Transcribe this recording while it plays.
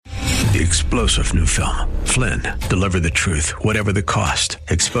The explosive new film, Flynn, deliver the truth, whatever the cost,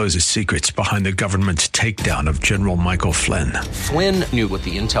 exposes secrets behind the government's takedown of General Michael Flynn. Flynn knew what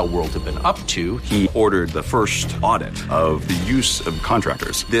the intel world had been up to. He ordered the first audit of the use of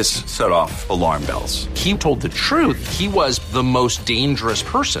contractors. This set off alarm bells. He told the truth. He was the most dangerous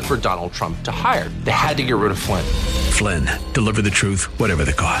person for Donald Trump to hire. They had to get rid of Flynn. Flynn, deliver the truth, whatever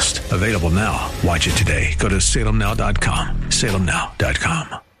the cost. Available now. Watch it today. Go to salemnow.com.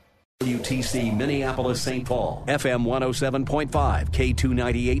 salemnow.com. WTC Minneapolis St. Paul, FM 107.5,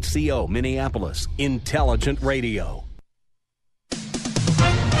 K298CO Minneapolis, Intelligent Radio.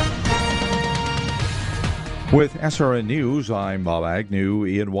 With SRN News, I'm Bob Agnew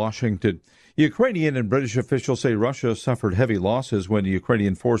in Washington. Ukrainian and British officials say Russia suffered heavy losses when the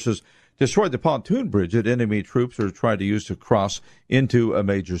Ukrainian forces destroyed the pontoon bridge that enemy troops are trying to use to cross into a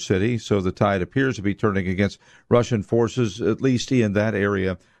major city. So the tide appears to be turning against Russian forces, at least in that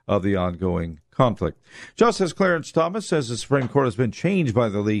area of the ongoing conflict. Justice Clarence Thomas says the Supreme Court has been changed by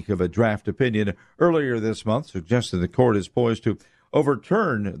the leak of a draft opinion earlier this month, suggesting the court is poised to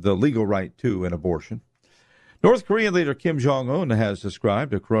overturn the legal right to an abortion. North Korean leader Kim Jong-un has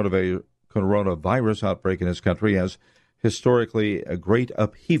described a coronavirus outbreak in his country as historically a great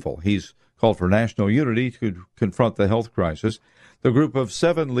upheaval. He's called for national unity to confront the health crisis. The group of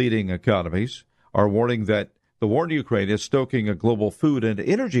 7 leading economies are warning that the war in Ukraine is stoking a global food and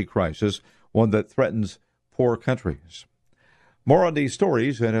energy crisis, one that threatens poor countries. More on these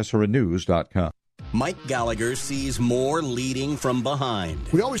stories at srnnews.com. Mike Gallagher sees more leading from behind.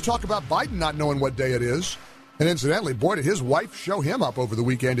 We always talk about Biden not knowing what day it is. And incidentally, boy, did his wife show him up over the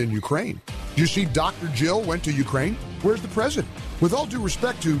weekend in Ukraine. Did you see Dr. Jill went to Ukraine? Where's the president? With all due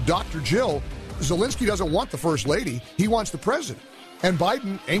respect to Dr. Jill, Zelensky doesn't want the first lady. He wants the president. And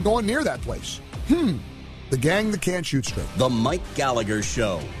Biden ain't going near that place. The gang that can't shoot straight. The Mike Gallagher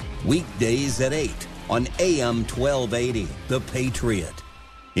Show, weekdays at 8 on AM 1280, The Patriot.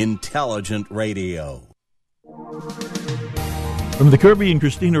 Intelligent Radio. From the Kirby and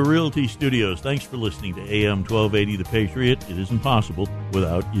Christina Realty Studios, thanks for listening to AM 1280 The Patriot. It isn't possible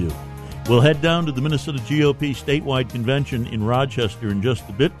without you. We'll head down to the Minnesota GOP statewide convention in Rochester in just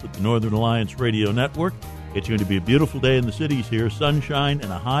a bit with the Northern Alliance Radio Network. It's going to be a beautiful day in the cities here, sunshine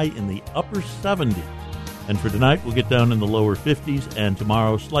and a high in the upper 70s. And for tonight, we'll get down in the lower 50s, and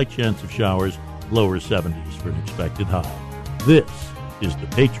tomorrow, slight chance of showers, lower 70s for an expected high. This is The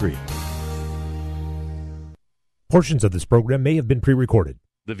Patriot. Portions of this program may have been pre-recorded.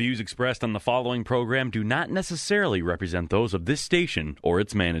 The views expressed on the following program do not necessarily represent those of this station or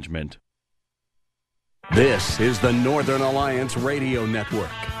its management. This is the Northern Alliance Radio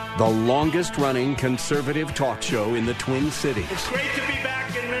Network, the longest-running conservative talk show in the Twin Cities. It's great to be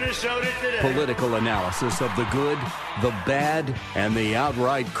back in Minnesota today. Political analysis of the good, the bad, and the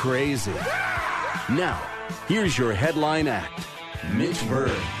outright crazy. Now, here's your headline act, Mitch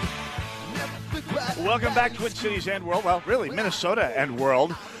Berg. Welcome back, Twin Cities and world. Well, really, Minnesota and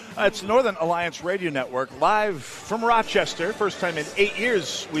world. It's the Northern Alliance Radio Network, live from Rochester. First time in 8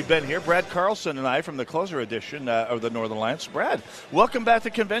 years we've been here. Brad Carlson and I from the closer edition of the Northern Alliance. Brad, welcome back to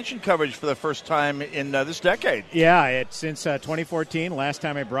convention coverage for the first time in this decade. Yeah, it's since 2014, last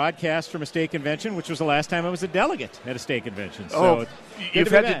time I broadcast from a state convention, which was the last time I was a delegate at a state convention. So you've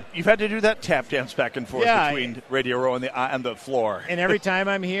had to do that tap dance back and forth between Radio Row and the floor. And every time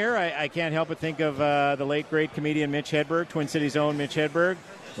I'm here, I can't help but think of the late, great comedian Mitch Hedberg, Twin Cities' own Mitch Hedberg.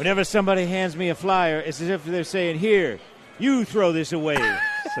 Whenever somebody hands me a flyer, it's as if they're saying, "Here, you throw this away."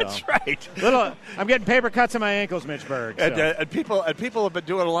 So, that's right. I'm getting paper cuts on my ankles, Mitch Berg. So. And people have been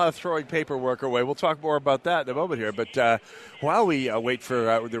doing a lot of throwing paperwork away. We'll talk more about that in a moment here. But while we wait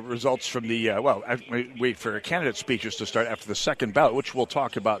for the results from the wait for candidate speeches to start after the second ballot, which we'll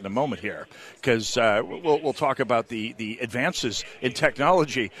talk about in a moment here, because we'll talk about the advances in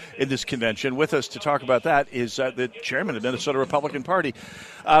technology in this convention. With us to talk about that is the chairman of the Minnesota Republican Party,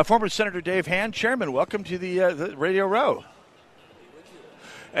 former Senator Dave Hand. Chairman, welcome to the Radio Row.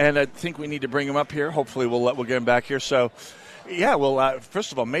 And I think we need to bring him up here. Hopefully we'll get him back here. So,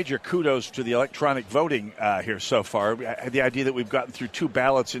 first of all, major kudos to the electronic voting here so far. The idea that we've gotten through 2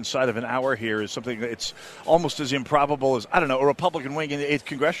 ballots inside of an hour here is something that's almost as improbable as, a Republican wing in the 8th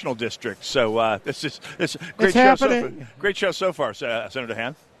Congressional District. So it's a great show. Great show so far, Senator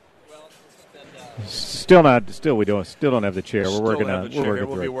Hand. Still we don't have the chair. We're working on it.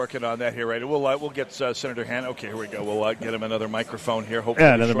 We'll be working on that here, right? We'll get Senator Han. Okay, here we go. We'll get him another microphone here. Hopefully,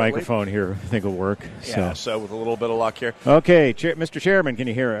 another microphone here. I think will work. Yeah. So with a little bit of luck here. Okay, Mr. Chairman, can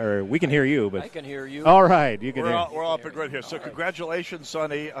you hear? Or we can hear you, but I can hear you. All right, you can. We're all up and good here. So congratulations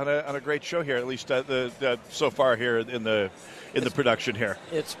on a great show here. At least so far here in the production here.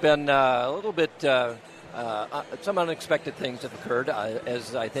 It's been a little bit. Some unexpected things have occurred,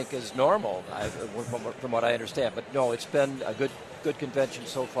 as I think is normal, from what I understand. But no, it's been a good convention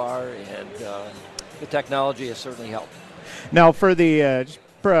so far, and the technology has certainly helped. Now, for the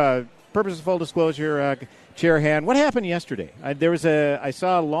purpose of full disclosure, Chair Han, what happened yesterday? I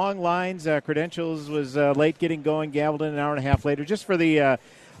saw long lines. Credentials was late getting going. Gaveled in an hour and a half later. Just for the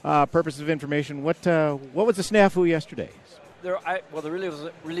purpose of information, what was the snafu yesterday? There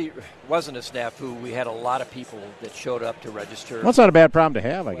really wasn't a snafu. We had a lot of people that showed up to register. Well, it's not a bad problem to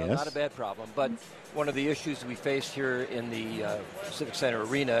have, I guess. Not a bad problem, but one of the issues we faced here in the Civic Center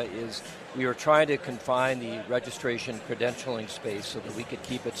arena is we were trying to confine the registration credentialing space so that we could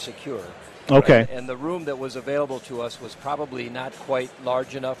keep it secure. Okay. Right? And the room that was available to us was probably not quite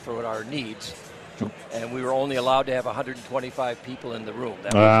large enough for our needs. And we were only allowed to have 125 people in the room.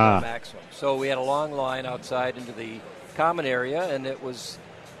 That was the maximum. So we had a long line outside into the common area, and it was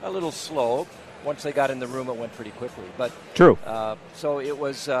a little slow. Once they got in the room, it went pretty quickly. But true. So it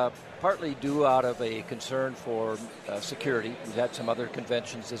was partly due out of a concern for security. We've had some other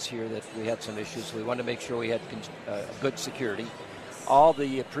conventions this year that we had some issues. We wanted to make sure we had good security. All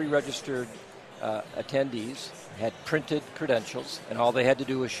the pre-registered attendees had printed credentials, and all they had to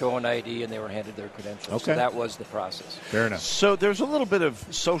do was show an ID, and they were handed their credentials. Okay. So that was the process. Fair enough. So there's a little bit of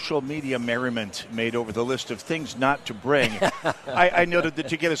social media merriment made over the list of things not to bring. I noted that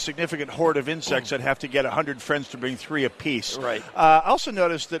to get a significant horde of insects, I'd have to get 100 friends to bring 3 apiece. Right. I also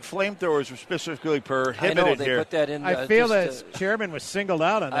noticed that flamethrowers were specifically prohibited I know, they here. put that in. I feel that Chairman was singled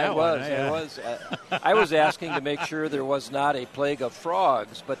out on that one. I was asking to make sure there was not a plague of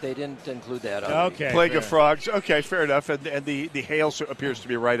frogs, but they didn't include that. Okay. Plague of frogs. Okay, fair enough. And the hail appears to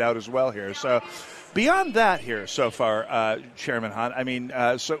be right out as well here. So beyond that here so far, Chairman Hahn, I mean,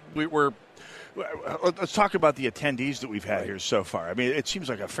 so let's talk about the attendees that we've had here so far. I mean, it seems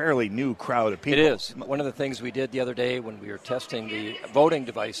like a fairly new crowd of people. It is. One of the things we did the other day when we were testing the voting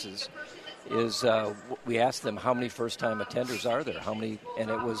devices is we asked them how many first-time attenders are there, and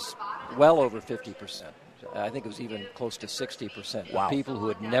it was well over 50%. I think it was even close to 60% of people who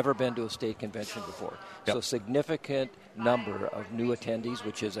had never been to a state convention before. Yep. So significant number of new attendees,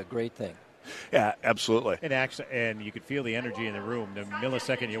 which is a great thing. Yeah, absolutely. And you could feel the energy in the room the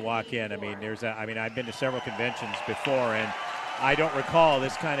millisecond you walk in. I mean, I've been to several conventions before, and I don't recall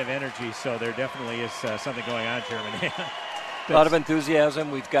this kind of energy. So there definitely is something going on, Chairman. A lot of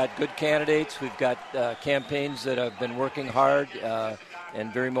enthusiasm. We've got good candidates. We've got campaigns that have been working hard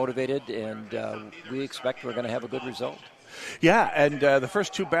and very motivated, and we expect we're going to have a good result. Yeah, and the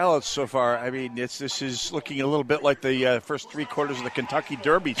first 2 ballots so far, I mean, this is looking a little bit like the first 3 quarters of the Kentucky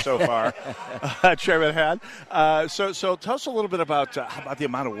Derby so far, Chairman Han. So tell us a little bit about the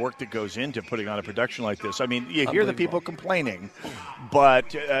amount of work that goes into putting on a production like this. I mean, you hear the people complaining,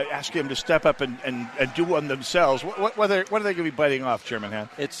 but asking them to step up and do one themselves. What are they going to be biting off, Chairman Han?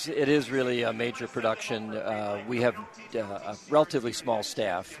 It is really a major production. We have a relatively small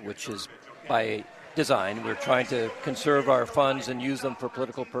staff, which is by design. We're trying to conserve our funds and use them for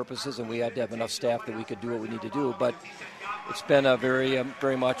political purposes, and we had to have enough staff that we could do what we need to do. But it's been a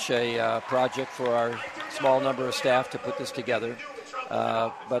very much a project for our small number of staff to put this together.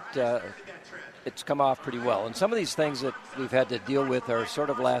 But it's come off pretty well. And some of these things that we've had to deal with are sort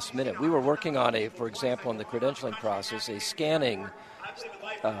of last minute. We were working on for example, in the credentialing process, a scanning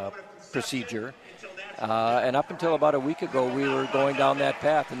procedure. And up until about a week ago, we were going down that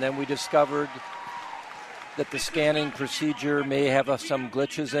path, and then we discovered that the scanning procedure may have some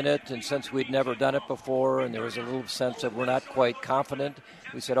glitches in it, and since we'd never done it before and there was a little sense that we're not quite confident,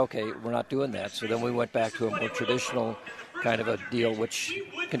 we said, okay, we're not doing that. So then we went back to a more traditional kind of a deal, which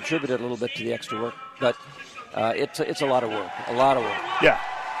contributed a little bit to the extra work. But it's a lot of work, Yeah.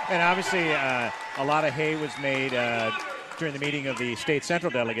 And obviously a lot of hay was made during the meeting of the state central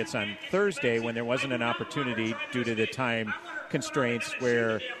delegates on Thursday when there wasn't an opportunity due to the time constraints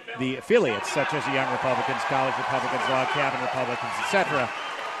where the affiliates, such as the Young Republicans, College Republicans, Log Cabin Republicans, etc.,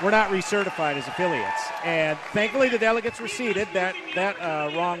 were not recertified as affiliates. And thankfully the delegates were seated. That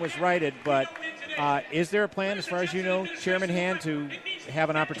wrong was righted. But is there a plan, as far as you know, Chairman Hand, to have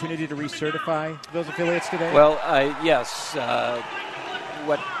an opportunity to recertify those affiliates today? Well, yes.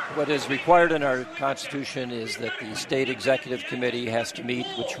 what is required in our Constitution is that the state executive committee has to meet,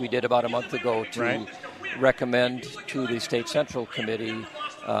 which we did about a month ago, to recommend to the state central committee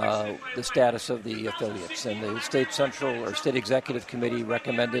the status of the affiliates. And the state central or state executive committee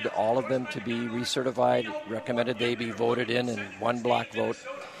recommended all of them to be recertified, recommended they be voted in one block vote.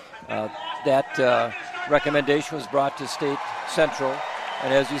 That recommendation was brought to state central.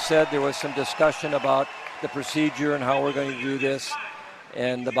 And as you said, there was some discussion about the procedure and how we're going to do this.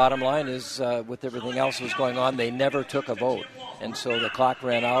 And the bottom line is, with everything else that was going on, they never took a vote. And so the clock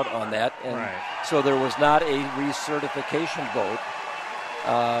ran out on that. And so there was not a recertification vote.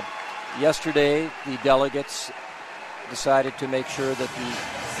 Yesterday, the delegates decided to make sure that the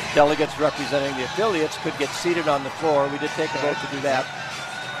delegates representing the affiliates could get seated on the floor. We did take a vote to do that.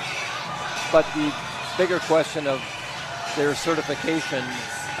 But the bigger question of their certification,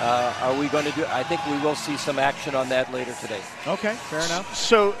 are we going to do? I think we will see some action on that later today. Okay, fair enough.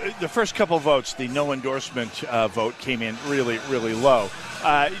 So the first couple votes, the no endorsement vote came in really, really low.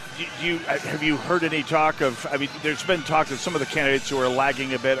 Have you heard any talk of? I mean, there's been talk that some of the candidates who are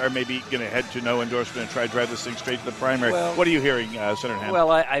lagging a bit are maybe going to head to no endorsement and try to drive this thing straight to the primary. Well, what are you hearing, Senator Hamm? Well,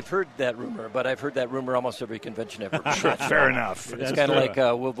 I've heard that rumor, but I've heard that rumor almost every convention ever. Sure, fair enough. It's kind of like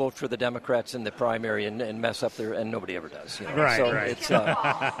we'll vote for the Democrats in the primary and mess up their, and nobody ever does. You know? Right. It's,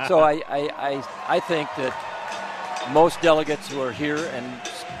 so I think that most delegates who are here, and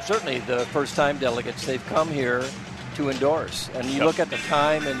certainly the first-time delegates, they've come here to endorse. And you look at the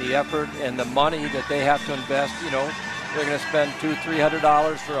time and the effort and the money that they have to invest. You know, they're going to spend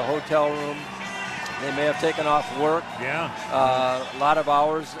 $200-300 for a hotel room. They may have taken off work. A lot of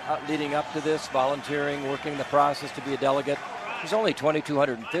hours leading up to this, volunteering, working the process to be a delegate. There's only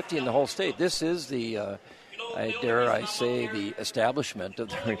 2,250 in the whole state. This is the, dare I say, the establishment of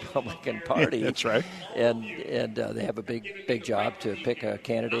the Republican Party. That's right. And they have a big job to pick a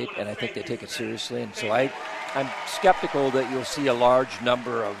candidate, and I think they take it seriously. And so I'm skeptical that you'll see a large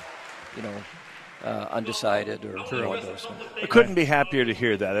number of, undecided or no endorsement. I couldn't be happier to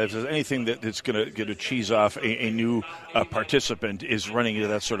hear that. If there's anything that's going to cheese off a new participant is running into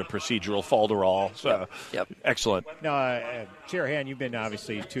that sort of procedural falderall. So, excellent. Now, Chair Han, you've been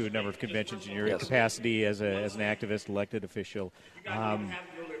obviously to a number of conventions in your capacity as an activist, elected official.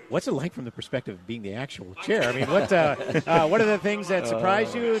 What's it like from the perspective of being the actual chair? I mean, what are the things that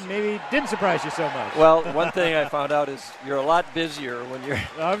surprised you and maybe didn't surprise you so much? Well, one thing I found out is you're a lot busier when you're,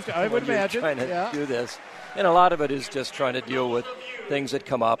 I would imagine, trying to do this. And a lot of it is just trying to deal with things that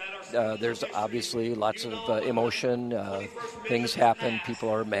come up. There's obviously lots of emotion. Things happen. People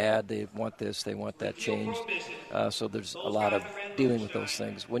are mad. They want this. They want that changed. So there's a lot of dealing with those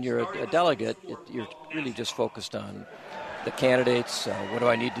things. When you're a delegate, you're really just focused on the candidates, what do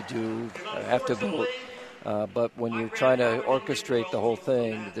I need to do? I have to vote. But when you're trying to orchestrate the whole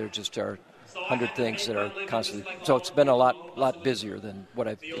thing, there just are 100 things that are constantly. So it's been a lot busier than what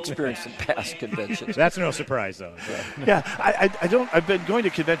I've experienced in past conventions. That's no surprise, though. Yeah, I've been going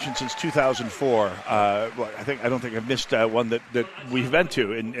to conventions since 2004. I don't think I've missed one that we've been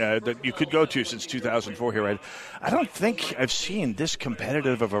to and that you could go to since 2004 here. Right? I don't think I've seen this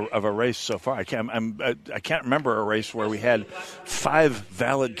competitive of a race so far. I can't remember a race where we had 5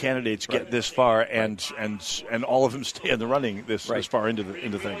 valid candidates get this far and all of them stay in the running this far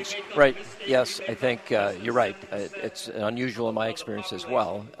into things. Right. Yes, I think you're right. It's unusual in my experience as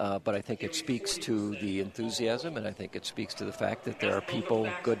well, but I think it speaks to the enthusiasm, and I think it speaks to the fact that there are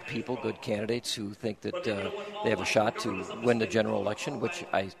good candidates who think that they have a shot to win the general election, which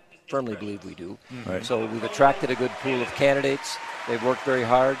I firmly believe we do. Right. So we've attracted a good pool of candidates. They've worked very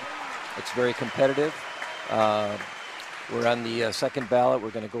hard. It's very competitive. We're on the second ballot.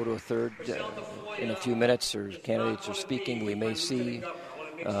 We're going to go to a third in a few minutes. Candidates are speaking. We may see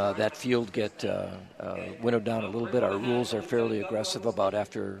that field get winnowed down a little bit. Our rules are fairly aggressive about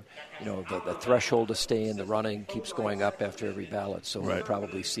after, the threshold to stay in the running keeps going up after every ballot. So we'll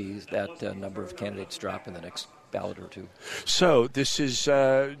probably see that number of candidates drop in the next ballot or two. So this is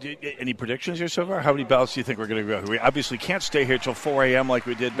any predictions here so far? How many ballots do you think we're going to go? We obviously can't stay here till 4 a.m. like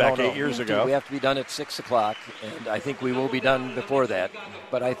we did back 8 years ago. We have to be done at 6 o'clock, and I think we will be done before that.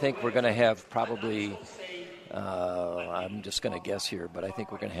 But I think we're going to have probably I'm just going to guess here, but I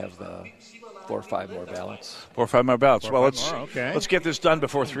think we're going to have 4 or 5 more ballots. 4 or 5 more ballots. Well, let's get this done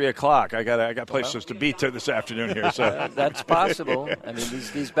before 3 o'clock. I got places to be this afternoon here. So that's possible. I mean,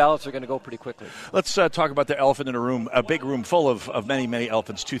 these ballots are going to go pretty quickly. Let's talk about the elephant in a room, a big room full of many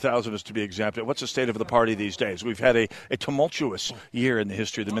elephants. 2,000 is to be exact. What's the state of the party these days? We've had a tumultuous year in the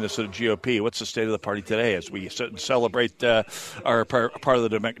history of the Minnesota GOP. What's the state of the party today as we celebrate our part of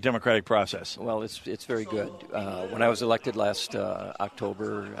the democratic process? Well, it's very good. when I was elected last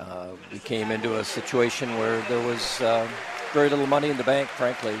October, we came into a situation where there was very little money in the bank,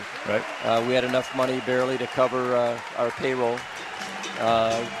 frankly. Right. We had enough money barely to cover our payroll.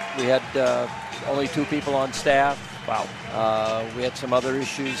 We had only 2 people on staff. Wow. We had some other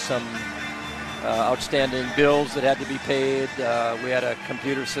issues, some outstanding bills that had to be paid. We had a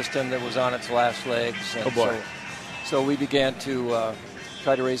computer system that was on its last legs. And oh, boy. So we began to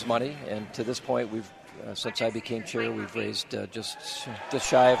try to raise money, and to this point, we've since I became chair, we've raised just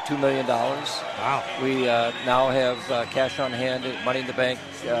shy of $2 million. Wow. We now have cash on hand, money in the bank,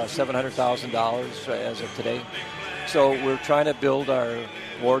 $700,000 as of today. So we're trying to build our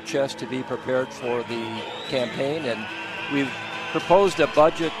war chest to be prepared for the campaign, and we've proposed a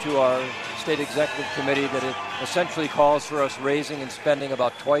budget to our state executive committee that it essentially calls for us raising and spending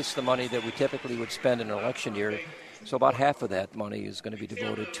about twice the money that we typically would spend in an election year. So about half of that money is going to be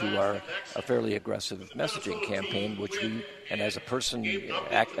devoted to a fairly aggressive messaging campaign, which we, and as a person,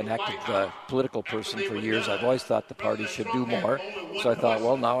 an active political person for years, I've always thought the party should do more. So I thought,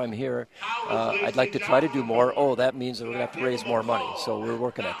 well, now I'm here. I'd like to try to do more. Oh, that means that we're going to have to raise more money. So we're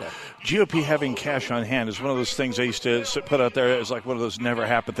working at that. GOP having cash on hand is one of those things I used to put out there as like one of those never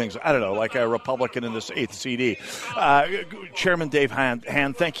happen things. I don't know, like a Republican in this 8th CD. Chairman Dave Hand,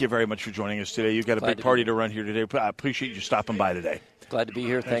 thank you very much for joining us today. You've got a big party to run here today. I appreciate you stopping by today. Glad to be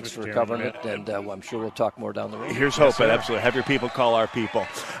here. Thanks for covering it, and I'm sure we'll talk more down the road. Here's hoping. Absolutely. Have your people call our people.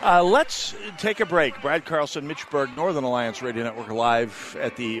 Let's take a break. Brad Carlson, Mitch Berg, Northern Alliance Radio Network live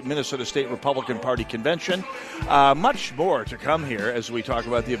at the Minnesota State Republican Party Convention. Much more to come here as we talk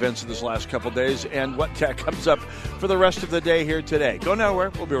about the events of this last couple days and what comes up for the rest of the day here today. Go nowhere.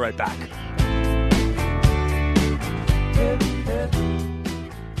 We'll be right back.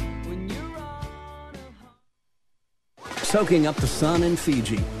 Soaking up the sun in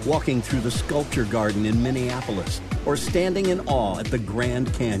Fiji, walking through the sculpture garden in Minneapolis, or standing in awe at the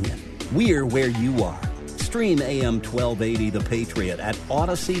Grand Canyon. We're where you are. Stream AM 1280 The Patriot at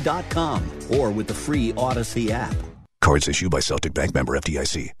Odyssey.com or with the free Odyssey app. Cards issued by Celtic Bank, member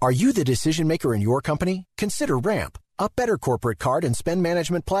FDIC. Are you the decision maker in your company? Consider Ramp, a better corporate card and spend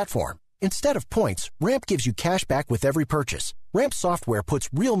management platform. Instead of points, Ramp gives you cash back with every purchase. Ramp software puts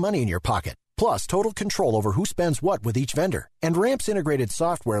real money in your pocket, plus total control over who spends what with each vendor. And Ramp's integrated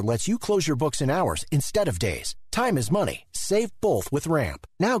software lets you close your books in hours instead of days. Time is money. Save both with Ramp.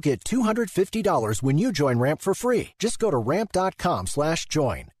 Now get $250 when you join Ramp for free. Just go to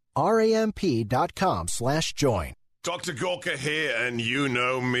ramp.com/join. ramp.com/join. Dr. Gorka here, and you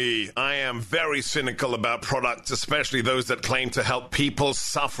know me. I am very cynical about products, especially those that claim to help people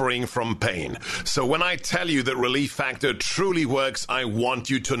suffering from pain. So when I tell you that Relief Factor truly works, I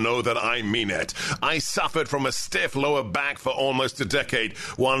want you to know that I mean it. I suffered from a stiff lower back for almost a decade,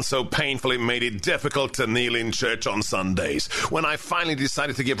 one so painful it made it difficult to kneel in church on Sundays. When I finally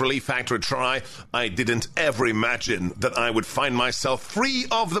decided to give Relief Factor a try, I didn't ever imagine that I would find myself free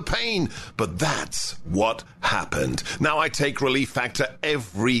of the pain. But that's what happened. Now I take Relief Factor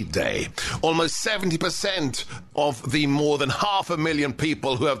every day. Almost 70% of the more than 500,000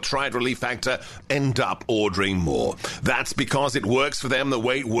 people who have tried Relief Factor end up ordering more. That's because it works for them the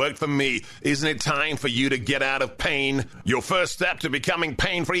way it worked for me. Isn't it time for you to get out of pain? Your first step to becoming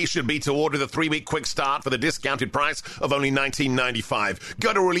pain-free should be to order the 3-week quick start for the discounted price of only $19.95.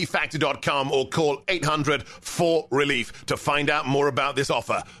 Go to ReliefFactor.com or call 800-4RELIEF to find out more about this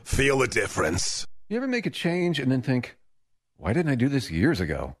offer. Feel the difference. You ever make a change and then think, why didn't I do this years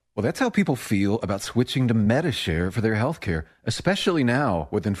ago? Well, that's how people feel about switching to Medishare for their health care, especially now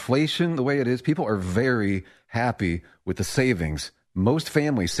with inflation the way it is. People are very happy with the savings. Most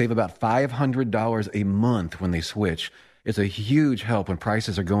families save about $500 a month when they switch. It's a huge help when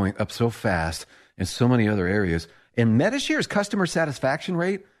prices are going up so fast in so many other areas. And Medishare's customer satisfaction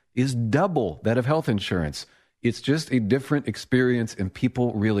rate is double that of health insurance. It's just a different experience, and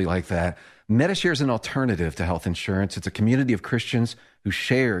people really like that. Medishare is an alternative to health insurance. It's a community of Christians who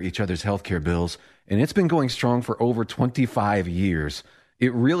share each other's healthcare bills, and it's been going strong for over 25 years.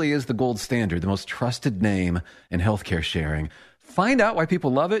 It really is the gold standard, the most trusted name in healthcare sharing. Find out why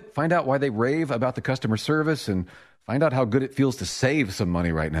people love it. Find out why they rave about the customer service, and find out how good it feels to save some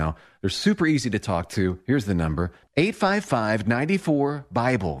money right now. They're super easy to talk to. Here's the number,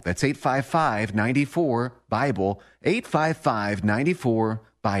 855-94-BIBLE. That's 855-94-BIBLE,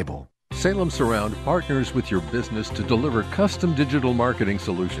 855-94-BIBLE. Salem Surround partners with your business to deliver custom digital marketing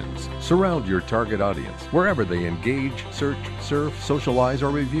solutions. Surround your target audience wherever they engage, search, surf, socialize, or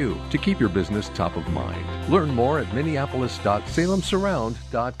review to keep your business top of mind. Learn more at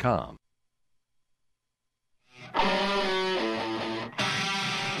minneapolis.salemsurround.com.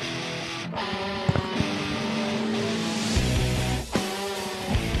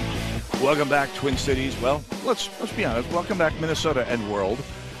 Welcome back, Twin Cities. Well, let's be honest. Welcome back, Minnesota and world.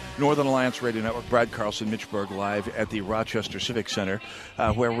 Northern Alliance Radio Network, Brad Carlson, Mitch Berg, live at the Rochester Civic Center,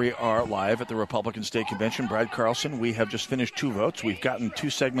 where we are live at the Republican State Convention. Brad Carlson, we have just finished 2 votes. We've gotten 2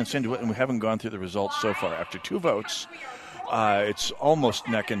 segments into it, and we haven't gone through the results so far. After 2 votes, it's almost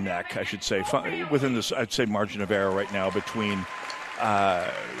neck and neck, I should say, within this, I'd say, margin of error right now between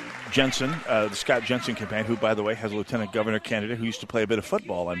Jensen, the Scott Jensen campaign, who, by the way, has a lieutenant governor candidate who used to play a bit of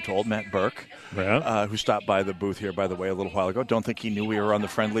football, I'm told, Matt Burke, who stopped by the booth here, by the way, a little while ago. Don't think he knew we were on the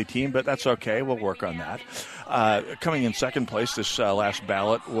friendly team, but that's okay. We'll work on that. Coming in second place, this last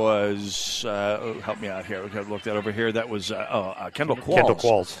ballot was, help me out here, we looked at over here, that was Kendall Qualls. Kendall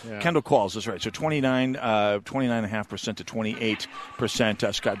Qualls. Yeah. Kendall Qualls, that's right. So 29.5% to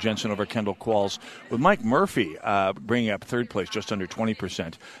 28%, Scott Jensen over Kendall Qualls, with Mike Murphy bringing up third place, just under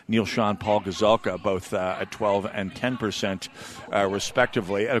 20%. Neil Shaw and Paul Gazalka both at 12 and 10%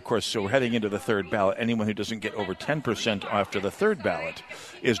 respectively. And, of course, so we're heading into the third ballot. Anyone who doesn't get over 10% after the third ballot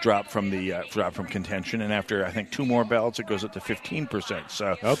is dropped from contention. And after, I think, 2 more ballots, it goes up to 15%.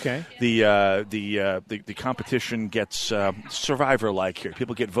 So okay, the competition gets Survivor-like here.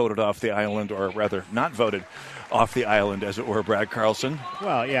 People get voted off the island, or rather not voted off the island, as it were, Brad Carlson.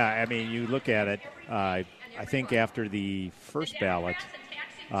 Well, yeah, I mean, you look at it, I think after the first ballot,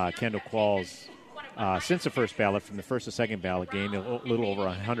 Kendall Qualls, since the first ballot, from the first to second ballot, gained a little over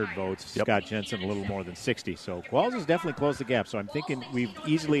 100 votes. Yep. Scott Jensen a little more than 60. So Qualls has definitely closed the gap. So I'm thinking we've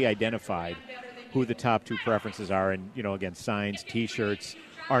easily identified who the top 2 preferences are. And, again, signs, T-shirts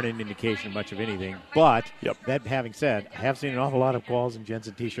aren't an indication of much of anything. But that having said, I have seen an awful lot of Qualls and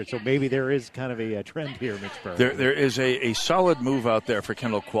Jensen T-shirts. So maybe there is kind of a trend here, Mitch Berg. There is a solid move out there for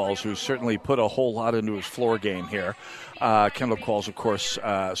Kendall Qualls, who certainly put a whole lot into his floor game here. Kendall Qualls, of course,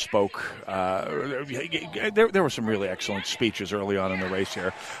 spoke. There were some really excellent speeches early on in the race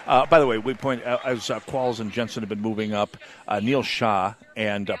here. By the way, we point out, as Qualls and Jensen have been moving up, Neil Shaw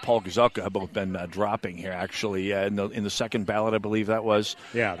and Paul Gazalka have both been dropping here, actually, in the second ballot, I believe that was.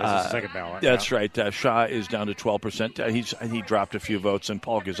 Yeah, this is the second ballot. That's right. Shaw is down to 12%. He dropped a few votes, and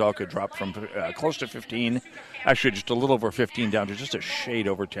Paul Gazalka dropped from close to 15, actually just a little over 15, down to just a shade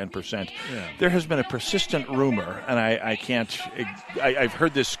over 10%. Yeah. There has been a persistent rumor, and I've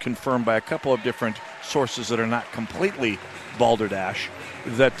heard this confirmed by a couple of different sources that are not completely balderdash,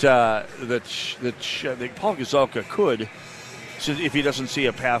 that Paul Gazalka could, so if he doesn't see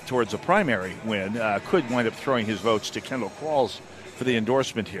a path towards a primary win, could wind up throwing his votes to Kendall Qualls for the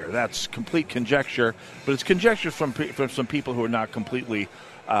endorsement here. That's complete conjecture, but it's conjecture from some people who are not completely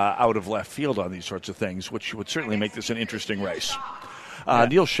out of left field on these sorts of things, which would certainly make this an interesting race.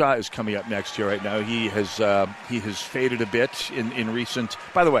 Neil Shaw is coming up next here right now. He has faded a bit in recent.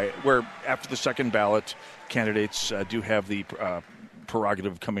 By the way, we're after the second ballot, candidates do have the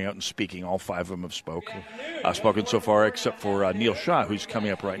prerogative of coming out and speaking. All 5 of them have spoken so far, except for Neil Shaw, who's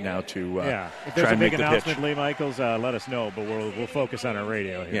coming up right now to if there's try and a big make the announcement, pitch. Lee Michaels, let us know. But we'll focus on our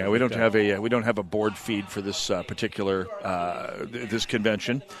radio here. Yeah, we don't have a board feed for this particular this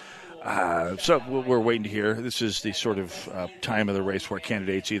convention. So we're waiting to hear. This is the sort of time of the race where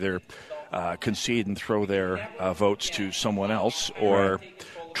candidates either concede and throw their votes to someone else, or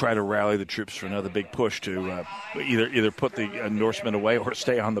try to rally the troops for another big push to either put the endorsement away or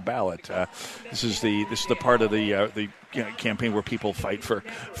stay on the ballot. This is the part of the campaign where people fight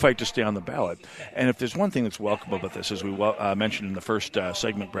to stay on the ballot. And if there's one thing that's welcome about this, as we mentioned in the first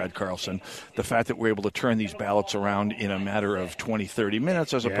segment, Brad Carlson, the fact that we're able to turn these ballots around in a matter of 20, 30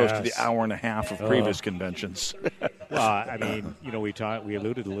 minutes as opposed to the hour and a half of previous conventions. Well, I mean, we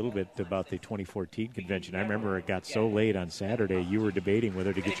alluded a little bit about the 2014 convention. I remember it got so late on Saturday, you were debating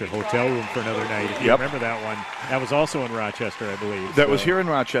whether to get your hotel room for another night. If you remember that one. That was also in Rochester, I believe. That was here in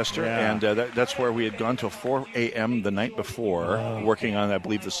Rochester, and that's where we had gone till 4 a.m. the night before, working on, I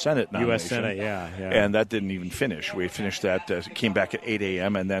believe, the Senate nomination. U.S. Senate, yeah. And that didn't even finish. We finished that, came back at 8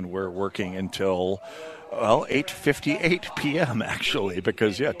 a.m., and then we're working until 8:58 p.m. actually,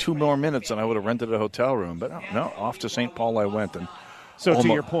 because 2 more minutes and I would have rented a hotel room. But no, off to St. Paul I went. And so to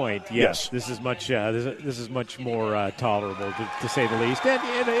your point, yes, this is much more tolerable to say the least.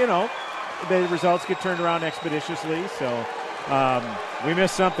 And the results get turned around expeditiously. So we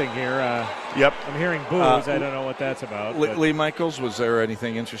missed something here. I'm hearing boos. I don't know what that's about. Lee Michaels, was there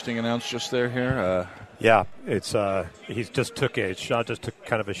anything interesting announced just there here? Yeah, it's he just took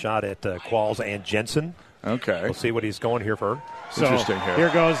kind of a shot at Qualls and Jensen. Okay, we'll see what he's going here for. So interesting here.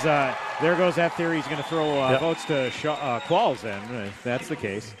 There goes that theory. He's going to throw votes to Qualls then, if that's the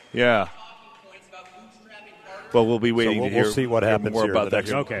case. Yeah. Well, we'll be waiting so to hear. We'll see what happens more here about that.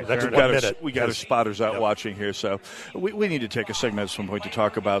 Next 1 minute. We got our spotters out watching here, so we need to take a segment at some point to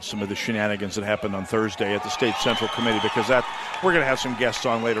talk about some of the shenanigans that happened on Thursday at the State Central Committee, because we're going to have some guests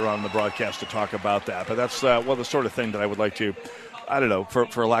on later on in the broadcast to talk about that. But that's the sort of thing that I would like to, I don't know,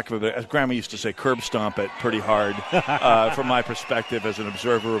 for lack of a, as Grandma used to say, curb stomp it pretty hard. From my perspective as an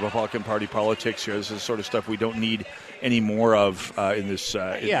observer of Republican Party politics here, this is the sort of stuff we don't need any more of in this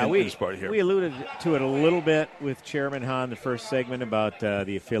this party here. We alluded to it a little bit with Chairman Hahn, the first segment, about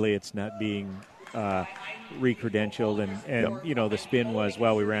the affiliates not being re-credentialed, and the spin was,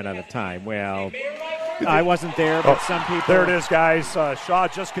 well, we ran out of time. Well, I wasn't there, but some people... There it is, guys. Shaw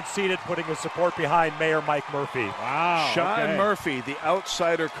just conceded, putting his support behind Mayor Mike Murphy. Wow. Shaw and Murphy, the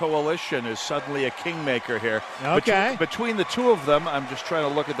outsider coalition, is suddenly a kingmaker here. Okay. Between the two of them, I'm just trying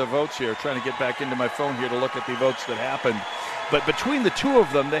to look at the votes here, trying to get back into my phone here to look at the votes that happened. But between the two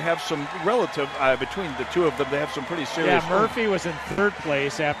of them, they have some pretty serious... Yeah, Murphy was in third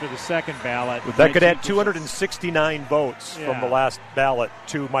place after the second ballot. That could add 269 votes from the last ballot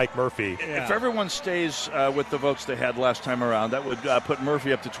to Mike Murphy. Yeah. If everyone stays with the votes they had last time around, that would put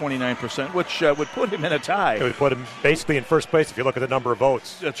Murphy up to 29%, which would put him in a tie. It would put him basically in first place if you look at the number of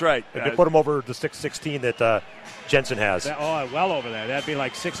votes. That's right. It could put him over the 616 that Jensen has. Well over that. That'd be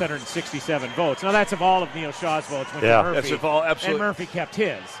like 667 votes. Now, that's if all of Neil Shaw's votes went to Murphy. That's if all, absolutely. And Murphy kept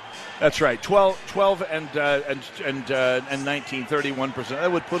his. That's right. 12 and 19, 31%.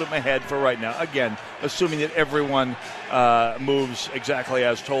 That would put him ahead for right now. Again, assuming that everyone moves exactly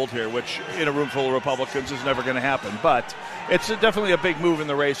as told here, which in a room full of Republicans is never going to happen. But it's definitely a big move in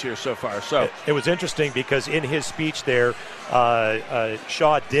the race here so far. So it was interesting because in his speech there,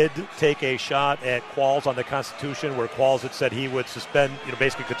 Shaw did take a shot at Qualls on the Constitution, where Qualls had said he would suspend,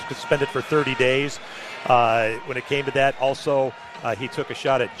 basically could suspend it for 30 days. When it came to that, also. He took a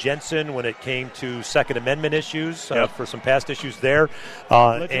shot at Jensen when it came to Second Amendment issues for some past issues there,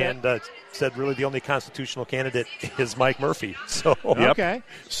 and said really the only constitutional candidate is Mike Murphy. So okay,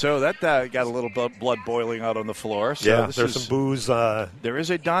 so that got a little blood boiling out on the floor. So there's some booze. There is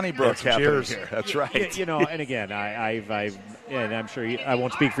a Donnybrook happening here. That's right. And again, and I'm sure I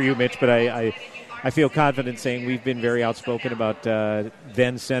won't speak for you, Mitch, but I feel confident saying we've been very outspoken about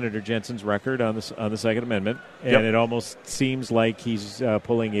then Senator Jensen's record on the Second Amendment, and it almost seems like he's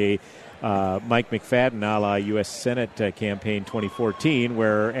pulling a Mike McFadden a la U.S. Senate campaign 2014,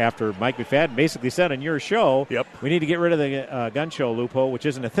 where after Mike McFadden basically said on your show, we need to get rid of the gun show loophole, which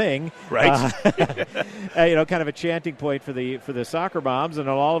isn't a thing, right? Kind of a chanting point for the soccer bombs, and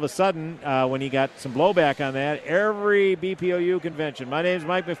all of a sudden, when he got some blowback on that, every BPOU convention, my name's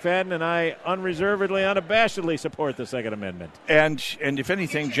Mike McFadden, and I unreservedly, unabashedly support the Second Amendment. And if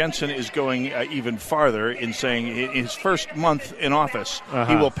anything, Jensen is going even farther in saying in his first month in office,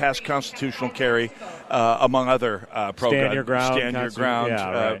 he will pass constitutional carry, among other Stand Your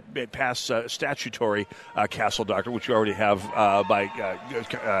Ground, pass statutory castle doctrine, which you already have by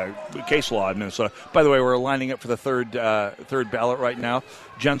case law in Minnesota. By the way, we're lining up for the third ballot right now.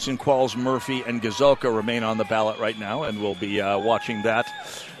 Jensen, Qualls, Murphy, and Gazelka remain on the ballot right now, and we'll be watching that.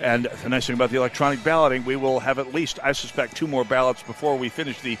 And the nice thing about the electronic balloting, we will have at least, I suspect, 2 more ballots before we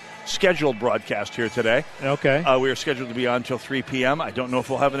finish the scheduled broadcast here today. Okay. We are scheduled to be on until 3 p.m. I don't know if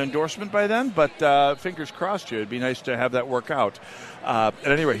we'll have an endorsement by then, but fingers crossed here. It'd be nice to have that work out. At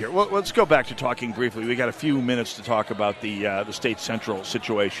any rate here, well, let's go back to talking briefly. We got a few minutes to talk about the State Central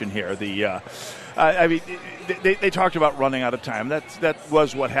situation here. They talked about running out of time. That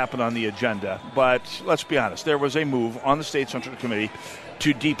was what happened on the agenda. But let's be honest, there was a move on the State Central Committee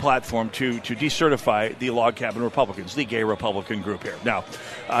to deplatform, to decertify the Log Cabin Republicans, the gay Republican group here. Now,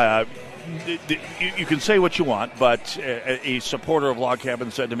 you can say what you want, but a supporter of Log Cabin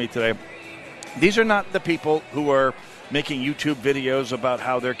said to me today, these are not the people who are making YouTube videos about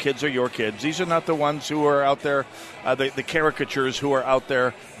how their kids are your kids. These are not the ones who are out there, the caricatures who are out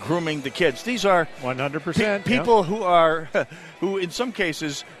there grooming the kids. These are 100% people who in some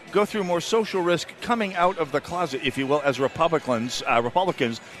cases go through more social risk coming out of the closet, if you will, as Republicans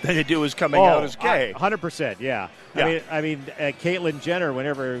than they do as coming out as gay. 100%, yeah. I mean, Caitlyn Jenner,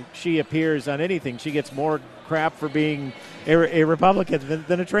 whenever she appears on anything, she gets more crap for being a Republican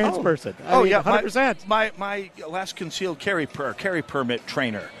than a trans person. I mean, 100%. My last concealed carry permit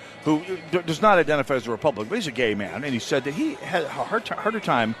trainer, who does not identify as a Republican, but he's a gay man, and he said that he had a harder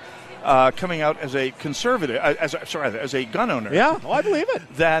time coming out as a conservative, as a gun owner. Yeah, I believe it.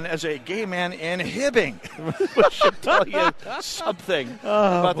 Than as a gay man in Hibbing, which should tell you something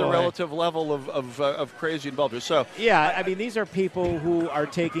about the relative level of crazy involved here. So, yeah, I mean, these are people who are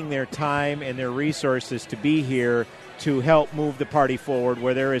taking their time and their resources to be here to help move the party forward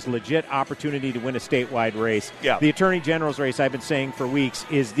where there is legit opportunity to win a statewide race. Yeah. The Attorney General's race, I've been saying for weeks,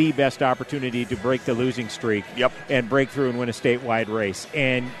 is the best opportunity to break the losing streak and break through and win a statewide race.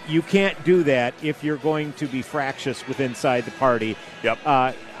 And you can't do that if you're going to be fractious inside the party,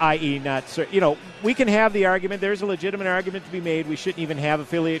 i.e. not – we can have the argument. There's a legitimate argument to be made. We shouldn't even have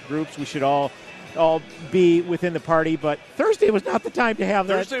affiliate groups. We should all be within the party. But Thursday was not the time to have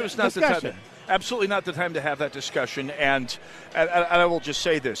that discussion. Thursday was not the time. Absolutely not the time to have that discussion. And I will just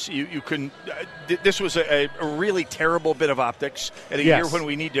say this: you can. This was a really terrible bit of optics at a year when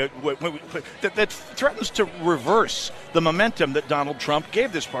we need to. That threatens to reverse the momentum that Donald Trump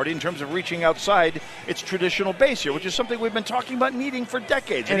gave this party in terms of reaching outside its traditional base here, which is something we've been talking about needing for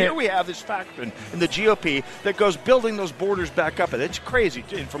decades. And here we have this faction in the GOP that goes building those borders back up, and it's crazy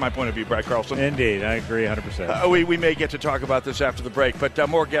from my point of view, Brad Carlson. Indeed, I agree 100%. We may get to talk about this after the break, but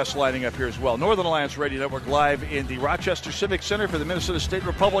more guests lining up here as well. Northern Alliance Radio Network live in the Rochester Civic Center for the Minnesota State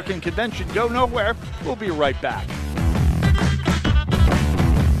Republican Convention. Go nowhere. We'll be right back.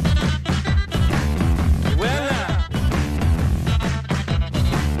 Well,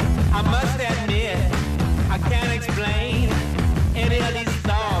 I must admit, I can't explain any of these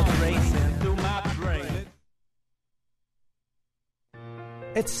thoughts racing through my brain.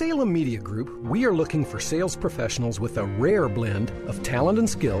 At Salem Media Group, we are looking for sales professionals with a rare blend of talent and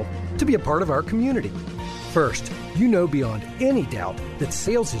skill to be a part of our community. First, you know beyond any doubt that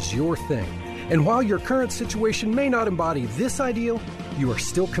sales is your thing. And while your current situation may not embody this ideal, you are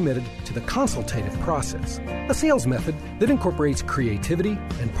still committed to the consultative process, a sales method that incorporates creativity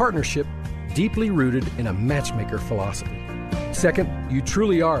and partnership deeply rooted in a matchmaker philosophy. Second, you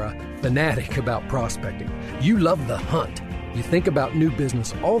truly are a fanatic about prospecting. You love the hunt. You think about new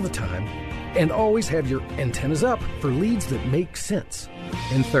business all the time and always have your antennas up for leads that make sense.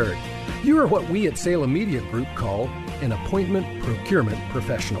 And third, you are what we at Salem Media Group call an appointment procurement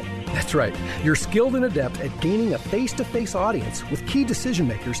professional. That's right. You're skilled and adept at gaining a face-to-face audience with key decision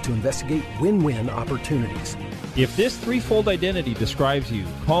makers to investigate win-win opportunities. If this threefold identity describes you,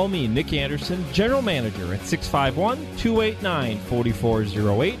 call me, Nick Anderson, General Manager at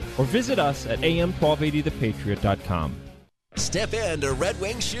 651-289-4408 or visit us at am1280thepatriot.com. Step into Red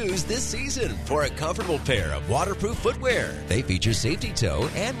Wing Shoes this season for a comfortable pair of waterproof footwear. They feature safety toe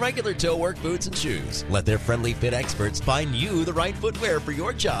and regular toe work boots and shoes. Let their friendly fit experts find you the right footwear for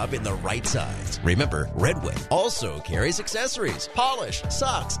your job in the right size. Remember, Red Wing also carries accessories, polish,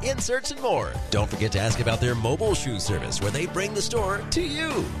 socks, inserts, and more. Don't forget to ask about their mobile shoe service where they bring the store to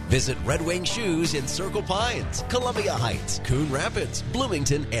you. Visit Red Wing Shoes in Circle Pines, Columbia Heights, Coon Rapids,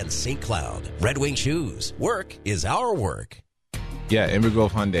 Bloomington, and St. Cloud. Red Wing Shoes. Work is our work. Yeah, Inver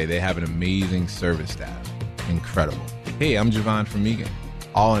Grove Hyundai, they have an amazing service staff. Incredible. Hey, I'm Javon from Megan.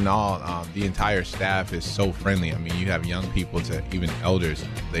 All in all, the entire staff is so friendly. I mean, you have young people to even elders.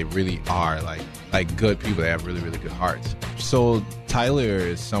 They really are like good people. They have really, really good hearts. So Tyler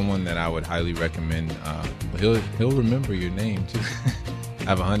is someone that I would highly recommend. He'll remember your name, too. I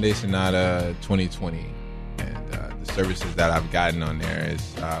have a Hyundai Sonata 2020, and the services that I've gotten on there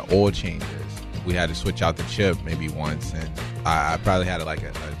is oil changes. We had to switch out the chip maybe once, and I probably had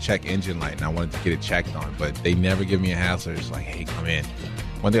a check engine light, and I wanted to get it checked on, but they never give me a hassle. It's like, hey, come in.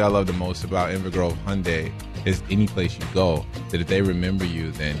 One thing I love the most about Inver Grove Hyundai is any place you go, that if they remember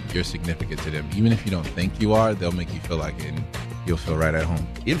you, then you're significant to them. Even if you don't think you are, they'll make you feel like it, and you'll feel right at home.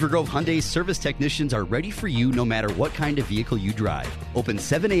 Inver Grove Hyundai service technicians are ready for you no matter what kind of vehicle you drive. Open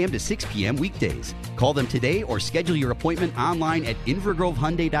 7 a.m. to 6 p.m. weekdays. Call them today or schedule your appointment online at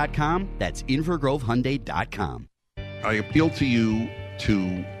invergrovehyundai.com. That's invergrovehyundai.com. I appeal to you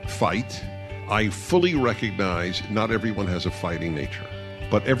to fight. I fully recognize not everyone has a fighting nature,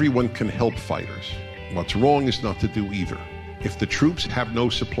 but everyone can help fighters. What's wrong is not to do either. If the troops have no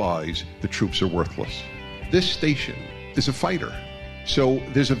supplies, the troops are worthless. This station is a fighter. So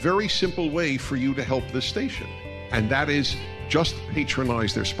there's a very simple way for you to help this station, and that is just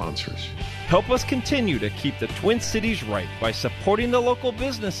patronize their sponsors. Help us continue to keep the Twin Cities right by supporting the local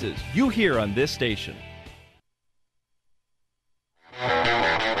businesses you hear on this station.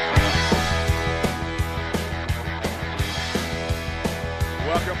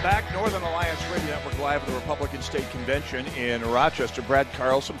 Welcome back. Northern Alliance Radio Network live at the Republican State Convention in Rochester. Brad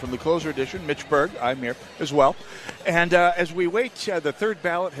Carlson from the Closer Edition. Mitch Berg, I'm here as well. And as we wait, the third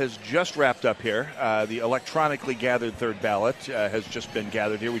ballot has just wrapped up here. The electronically gathered third ballot has just been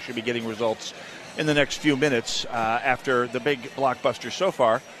gathered here. We should be getting results in the next few minutes after the big blockbuster so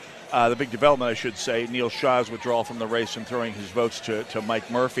far. The big development, I should say, Neil Shah's withdrawal from the race and throwing his votes to Mike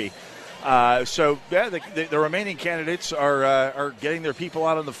Murphy. So the remaining candidates are getting their people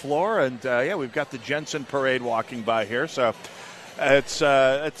out on the floor, and we've got the Jensen parade walking by here. So it's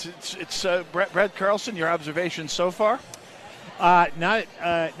Brad Carlson. Your observations so far? Not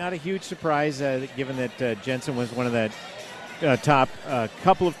a huge surprise, given that Jensen was one of the top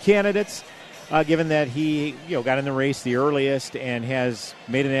couple of candidates. Given that he got in the race the earliest and has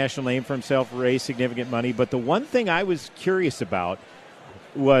made a national name for himself, raised significant money. But the one thing I was curious about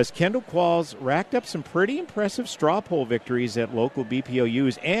was Kendall Qualls racked up some pretty impressive straw poll victories at local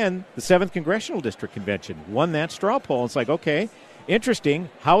BPOUs, and the 7th Congressional District Convention won that straw poll. It's like, okay, interesting.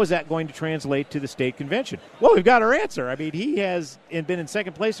 How is that going to translate to the state convention? Well, we've got our answer. I mean, he has been in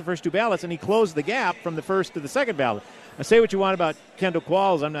second place the first 2 ballots, and he closed the gap from the first to the second ballot. Now, say what you want about Kendall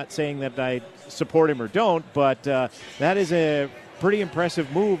Qualls. I'm not saying that I support him or don't, but that is a pretty impressive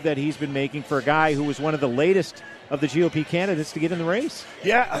move that he's been making for a guy who was one of the latest of the GOP candidates to get in the race.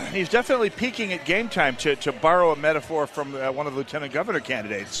 Yeah, he's definitely peaking at game time, to borrow a metaphor from one of the lieutenant governor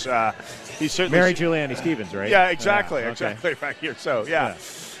candidates. He's certainly Mary Giuliani Stevens, right? Yeah, exactly, okay. exactly right here. So, yeah.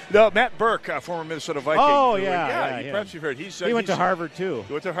 No, Matt Burke, former Minnesota Viking. Oh, yeah. Perhaps you've heard. He went to Harvard, too.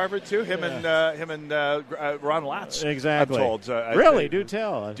 He went to Harvard, too? Him and Ron Latz. Exactly. I'm told. Really? Do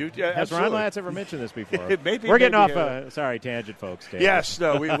tell. absolutely. Has Ron Latz ever mentioned this before? Maybe. We're getting off sorry, tangent, folks. Yes,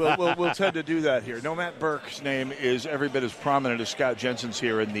 no, we'll tend to do that here. No, Matt Burke's name is every bit as prominent as Scott Jensen's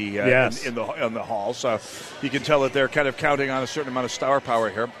here in the in the hall, so you can tell that they're kind of counting on a certain amount of star power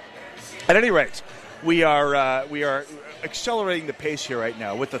here. At any rate, we are accelerating the pace here right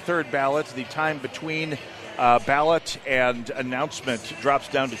now. With the third ballot, the time between ballot and announcement drops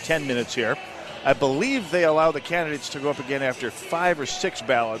down to 10 minutes here. I believe they allow the candidates to go up again after 5 or 6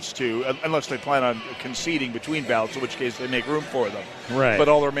 ballots, unless they plan on conceding between ballots, in which case they make room for them. Right. But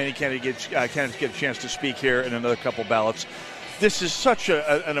all the remaining candidates get a chance to speak here in another couple ballots. This is such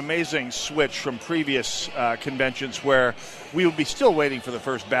an amazing switch from previous conventions where we would be still waiting for the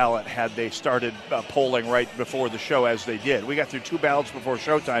first ballot had they started polling right before the show as they did. We got through 2 ballots before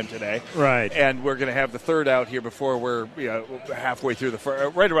showtime today. Right. And we're going to have the third out here before we're halfway through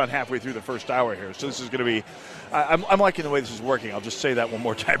right around halfway through the first hour here. So this is going to be I'm liking the way this is working. I'll just say that one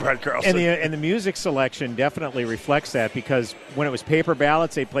more time, Brad Carlson. And the music selection definitely reflects that, because when it was paper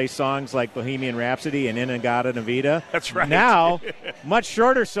ballots, they play songs like Bohemian Rhapsody and In-A-Gadda-Da-Vida. That's right. Now, much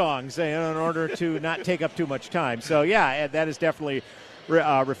shorter songs in order to not take up too much time. So, yeah, that is definitely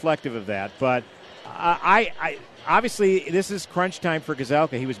reflective of that. But I obviously, this is crunch time for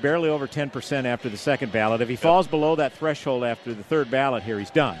Gazelka. He was barely over 10% after the second ballot. If he falls below that threshold after the third ballot here,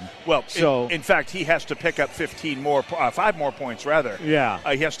 he's done. Well, in fact, he has to pick up 5 more points, rather. Yeah.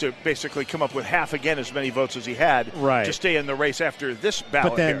 He has to basically come up with half again as many votes as he had to stay in the race after this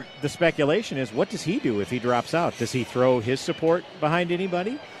ballot. But then here. The speculation is, what does he do if he drops out? Does he throw his support behind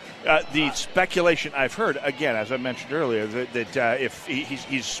anybody? The speculation I've heard, again, as I mentioned earlier, that if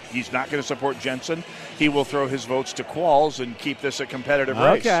he's not going to support Jensen, he will throw his votes to Qualls and keep this a competitive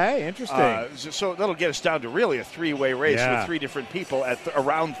race. Okay, interesting. So that'll get us down to really a 3-way race with 3 different people at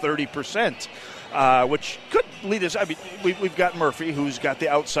around 30%, which could lead us. I mean, we've got Murphy, who's got the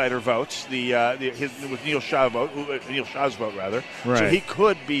outsider votes, with Neil Shah's vote, rather. Right. So he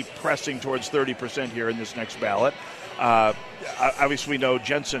could be pressing towards 30% here in this next ballot. Obviously, we know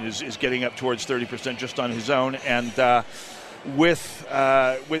Jensen is getting up towards 30% just on his own, and with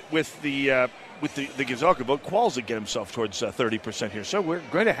the Gazelka vote, Qualls would get himself towards 30% here. So we're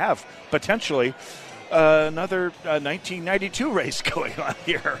going to have potentially another 1992 race going on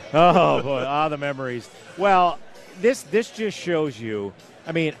here. Oh boy, the memories. Well, this just shows you.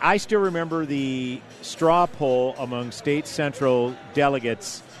 I mean, I still remember the straw poll among state central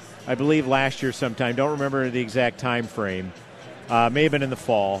delegates. I believe last year sometime, don't remember the exact time frame, may have been in the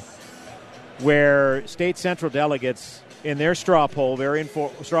fall, where state central delegates in their straw poll,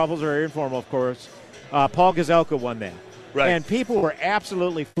 straw polls are very informal, of course, Paul Gazelka won that. Right. And people were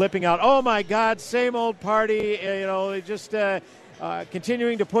absolutely flipping out. Oh, my God, same old party, just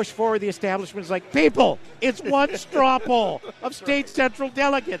continuing to push forward the establishment. It's like, people, it's one straw poll of state central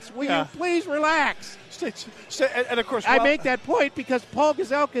delegates. Will you please relax? And of course, I make that point because Paul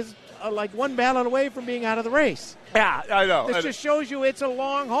Gazelka is like 1 ballot away from being out of the race. Yeah, I know. This just shows you it's a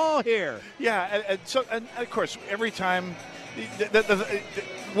long haul here. Yeah, and of course, every time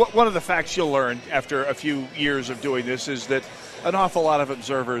one of the facts you'll learn after a few years of doing this is that an awful lot of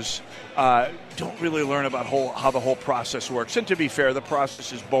observers don't really learn about how the whole process works. And to be fair, the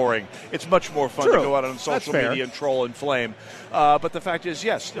process is boring. It's much more fun to go out on social media and troll and flame. But the fact is,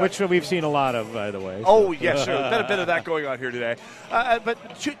 yes. Which we've seen a lot of, by the way. Oh, yes, sir. A bit of that going on here today. But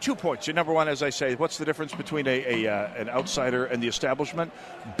 2 points. Number one, as I say, what's the difference between an outsider and the establishment?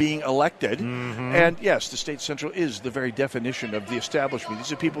 Being elected. Mm-hmm. And, yes, the state central is the very definition of the establishment.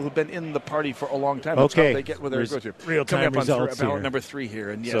 These are people who've been in the party for a long time. That's how they get where they're going to. Real-time results ballot number 3 here.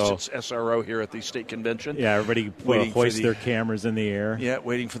 And, yes, it's SRO here at the state convention. Yeah, everybody hoist their cameras in the air. Yeah,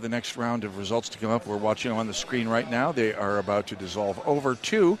 waiting for the next round of results to come up. We're watching on the screen right now. They are about to dissolve over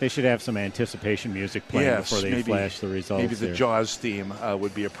to. They should have some anticipation music playing before they flash the results. Maybe the Jaws theme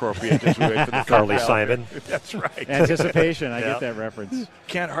would be appropriate as we wait for the Carly Simon. That's right. Anticipation. I get that reference.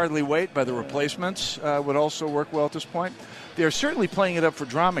 Can't Hardly Wait by the Replacements would also work well at this point. They're certainly playing it up for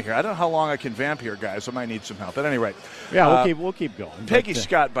drama here. I don't know how long I can vamp here, guys. I might need some help. At any rate. Yeah, we'll keep going. Peggy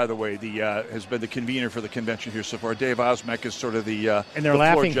Scott, by the way, has been the convener for the convention here so far. Dave Osmek is sort of the and they're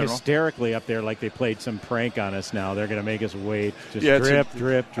laughing hysterically up there like they played some prank on us now. They're going to make us wait. Just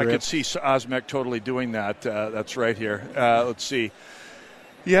drip. I could see Osmek totally doing that. That's right here. Let's see.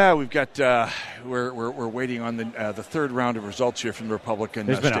 Yeah, we've got we're waiting on the third round of results here from the Republican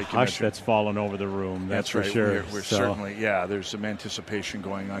There's been state a hush convention. that's fallen over the room. That's for right. sure. We're certainly there's some anticipation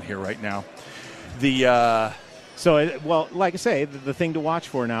going on here right now. Like I say, the thing to watch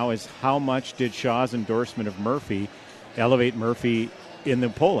for now is how much did Shaw's endorsement of Murphy elevate Murphy in the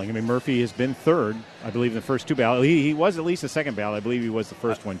polling. I mean, Murphy has been third, I believe, in the first 2 ballots. He was at least the second ballot. I believe he was the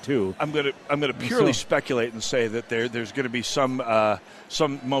first one too. I'm going to purely speculate and say that there's going to be some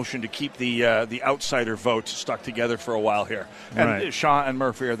motion to keep the outsider vote stuck together for a while here. And Shaw and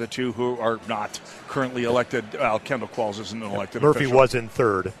Murphy are the two who are not currently elected. Well, Kendall Qualls isn't an elected Murphy official. was in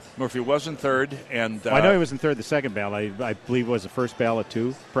third. Murphy was in third, and I know he was in third the second ballot. I believe it was the first ballot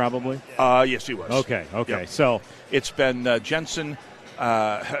too, probably. Yes, he was. Okay. Yep. So it's been Jensen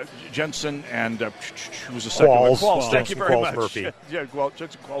and who was the second one? Qualls. Thank you very much. Murphy. Yeah,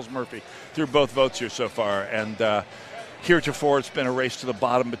 Jensen Qualls Murphy through both votes here so far, and heretofore it's been a race to the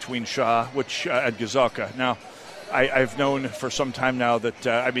bottom between Shaw and Gazelka. Now, I've known for some time now that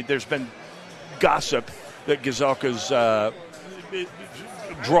there's been gossip that Gazelka's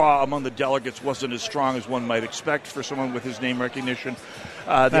draw among the delegates wasn't as strong as one might expect for someone with his name recognition.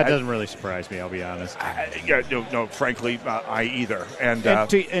 That doesn't really surprise me, I'll be honest. No, frankly, I either. And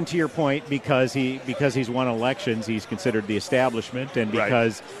to your point, because he's won elections, he's considered the establishment, and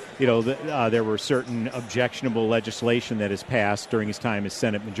because there were certain objectionable legislation that has passed during his time as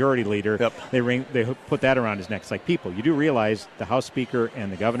Senate Majority Leader. Yep. They put that around his neck. It's like, people, you do realize the House Speaker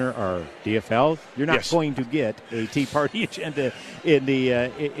and the Governor are DFL. You're not going to get a Tea Party agenda in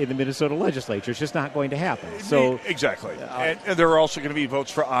the Minnesota legislature. It's just not going to happen. So exactly, and there are also going to be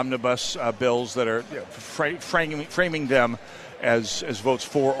votes for omnibus bills that are framing them as votes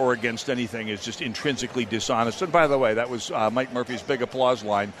for or against anything is just intrinsically dishonest. And by the way, that was Mike Murphy's big applause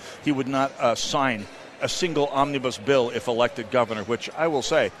line. He would not sign a single omnibus bill if elected governor, which I will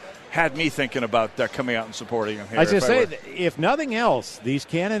say had me thinking about coming out and supporting him here. I was going to say, if nothing else, these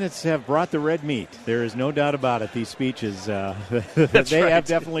candidates have brought the red meat. There is no doubt about it. These speeches, they have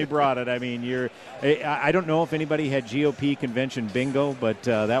definitely brought it. I mean, I don't know if anybody had GOP convention bingo, but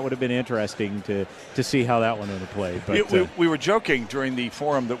that would have been interesting to see how that one would have played. But we were joking during the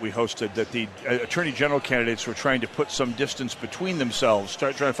forum that we hosted that the Attorney General candidates were trying to put some distance between themselves,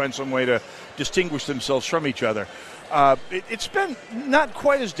 trying to find some way to distinguish themselves from each other. It's been not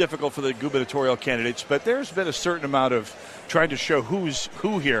quite as difficult for the gubernatorial candidates, but there's been a certain amount of trying to show who's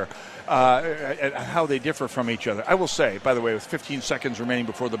who here and how they differ from each other. I will say, by the way, with 15 seconds remaining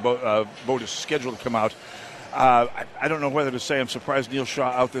before the vote is scheduled to come out, I don't know whether to say I'm surprised Neil Shaw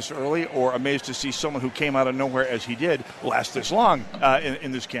out this early or amazed to see someone who came out of nowhere as he did last this long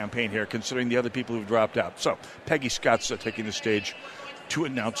in this campaign here, considering the other people who've dropped out. So Peggy Scott's taking the stage to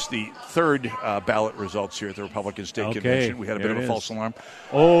announce the third ballot results here at the Republican State Convention. We had a bit of a false alarm.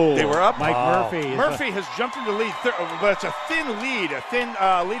 Oh, they were up. Mike Murphy. Murphy has jumped into lead, but it's a thin lead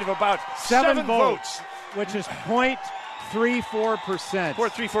of about 7 votes, which is 0.34%.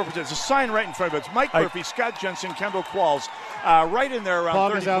 0.34%. It's a sign right in front of it. It's Mike Murphy, Scott Jensen, Kendall Qualls, right in there around Paul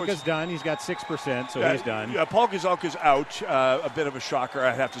 30 Gazelka's points. done. He's got 6%, so he's done. Paul Gazelka's out. A bit of a shocker,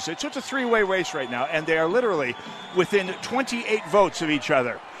 I'd have to say. So it's a three-way race right now, and they are literally within 28 votes of each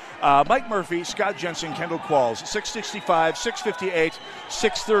other. Mike Murphy, Scott Jensen, Kendall Qualls, 665, 658,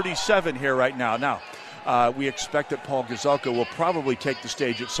 637 here right now. Now, we expect that Paul Gazelka will probably take the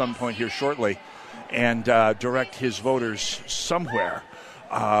stage at some point here shortly and direct his voters somewhere.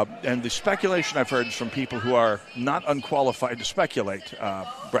 And the speculation I've heard from people who are not unqualified to speculate,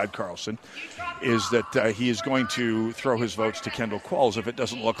 Brad Carlson, is that he is going to throw his votes to Kendall Qualls if it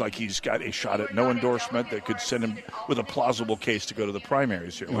doesn't look like he's got a shot at no endorsement that could send him with a plausible case to go to the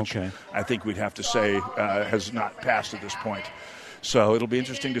primaries here, which I think we'd have to say has not passed at this point. So it'll be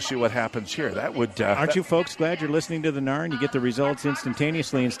interesting to see what happens here. That would. Aren't you folks glad you're listening to the NAR? You get the results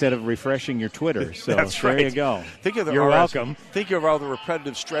instantaneously instead of refreshing your Twitter. So That's there right. you go. You're welcome. Think of all the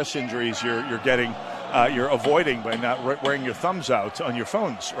repetitive stress injuries you're getting, you're avoiding by not wearing your thumbs out on your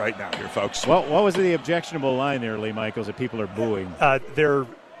phones right now, here, folks. What was the objectionable line there, Lee Michaels, that people are booing?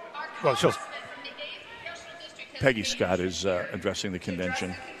 Peggy Scott is addressing the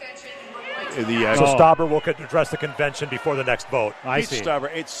convention. So Stauber will address the convention before the next vote. Pete Stauber,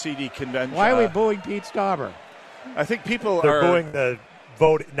 8th CD convention. Why are we booing Pete Stauber? I think people They're are booing the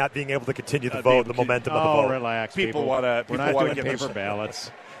vote, not being able to continue the vote, the momentum of the vote. Relax, people want to. We're not doing paper ballots.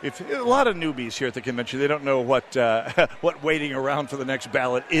 If a lot of newbies here at the convention, they don't know what waiting around for the next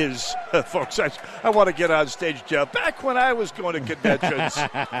ballot is, folks. I want to get on stage, Joe. Back when I was going to conventions,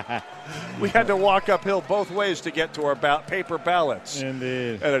 we had to walk uphill both ways to get to our paper ballots.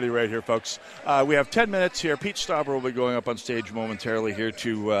 Indeed. At any rate, here, folks, we have 10 minutes here. Pete Stauber will be going up on stage momentarily here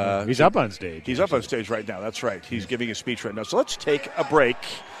to. He's up on stage. He's up on stage right now. That's right. He's giving a speech right now. So let's take a break.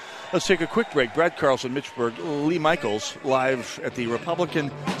 Let's take a quick break. Brad Carlson, Mitch Berg, Lee Michaels, live at the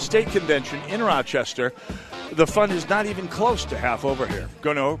Republican State Convention in Rochester. The fun is not even close to half over here.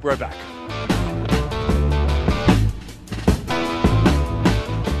 Go no, we're right back.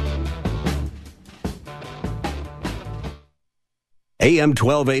 AM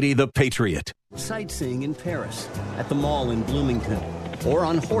 1280, The Patriot. Sightseeing in Paris, at the mall in Bloomington, or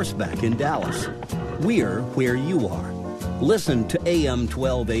on horseback in Dallas. We're where you are. Listen to AM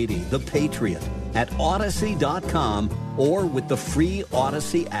 1280, The Patriot, at Odyssey.com or with the free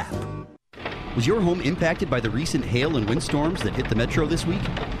Odyssey app. Was your home impacted by the recent hail and windstorms that hit the metro this week?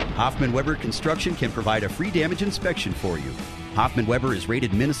 Hoffman Weber Construction can provide a free damage inspection for you. Hoffman Weber is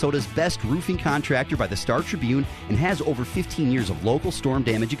rated Minnesota's best roofing contractor by the Star Tribune and has over 15 years of local storm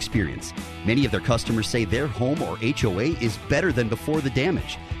damage experience. Many of their customers say their home or HOA is better than before the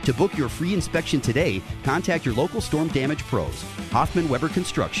damage. To book your free inspection today, contact your local storm damage pros. Hoffman Weber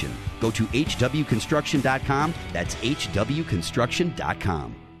Construction. Go to hwconstruction.com. That's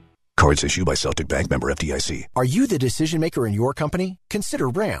hwconstruction.com. Cards issued by Celtic Bank, member FDIC. Are you the decision maker in your company? Consider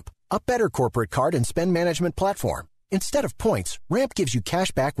Ramp, a better corporate card and spend management platform. Instead of points, Ramp gives you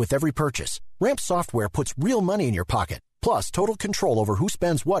cash back with every purchase. Ramp software puts real money in your pocket, plus total control over who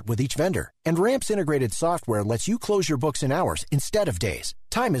spends what with each vendor. And Ramp's integrated software lets you close your books in hours instead of days.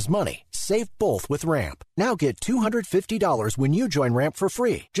 Time is money. Save both with Ramp. Now get $250 when you join Ramp for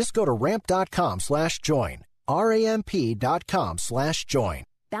free. Just go to ramp.com/join. ramp.com/join.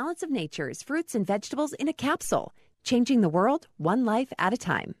 Balance of Nature's fruits and vegetables in a capsule, changing the world one life at a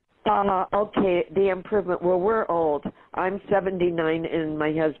time. Okay, the improvement. Well, we're old. I'm 79 and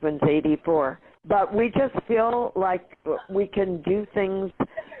my husband's 84. But we just feel like we can do things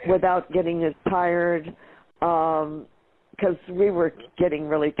without getting as tired because we were getting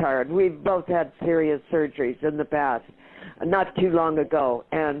really tired. We've both had serious surgeries in the past, not too long ago,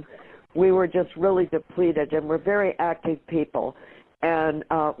 and we were just really depleted, and we're very active people. And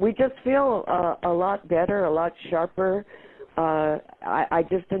we just feel a lot better, a lot sharper. I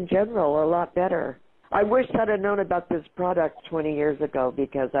just, in general, a lot better. I wish I'd have known about this product 20 years ago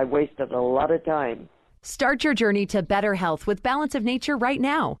because I wasted a lot of time. Start your journey to better health with Balance of Nature right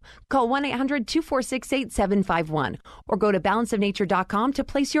now. Call 1-800-246-8751 or go to balanceofnature.com to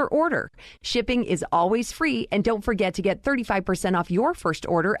place your order. Shipping is always free, and don't forget to get 35% off your first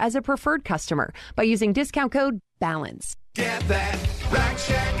order as a preferred customer by using discount code BALANCE. Get that Rack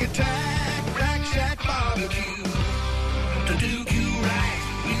Shack attack, Rack Shack barbecue. To do you right,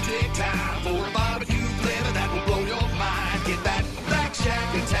 we take time for a barbecue flavor that will blow your mind. Get that Rack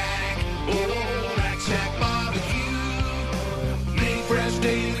Shack attack, oh, Rack Shack barbecue. Make fresh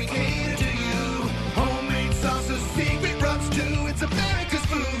daily cater to you. Homemade sauces, secret rubs too. It's America's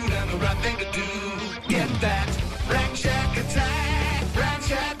food and the right thing to do. Get that Rack Shack attack, Rack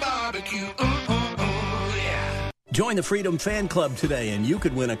Shack barbecue. Join the Freedom Fan Club today and you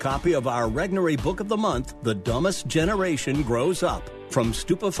could win a copy of our Regnery Book of the Month, The Dumbest Generation Grows Up, From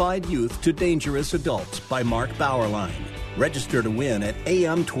Stupefied Youth to Dangerous Adults by Mark Bauerlein. Register to win at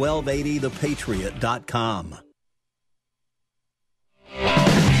am1280thepatriot.com.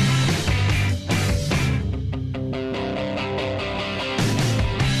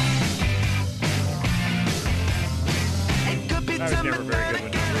 I was never very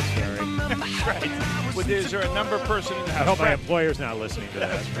good when you were sorry. Right. With his Is there a number person in the house? I hope my employer's not listening to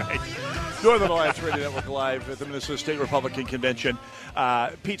that. That's right. Northern Alliance Radio Network live at the Minnesota State Republican Convention.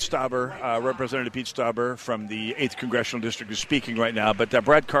 Pete Stauber, Representative Pete Stauber from the 8th Congressional District is speaking right now. But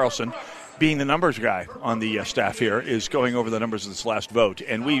Brad Carlson, being the numbers guy on the staff here, is going over the numbers of this last vote.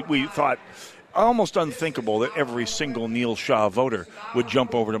 And we thought almost unthinkable that every single Neil Shaw voter would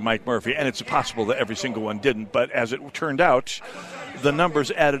jump over to Mike Murphy. And it's possible that every single one didn't. But as it turned out, the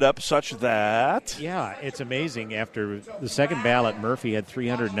numbers added up such that... Yeah, it's amazing. After the second ballot, Murphy had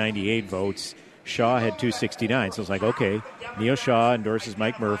 398 votes. Shaw had 269. So it's like, okay, Neil Shaw endorses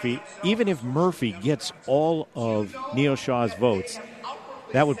Mike Murphy. Even if Murphy gets all of Neil Shaw's votes,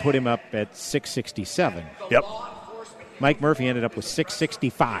 that would put him up at 667. Yep. Mike Murphy ended up with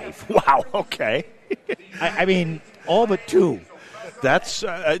 665. Wow, okay. I mean, all but two. That's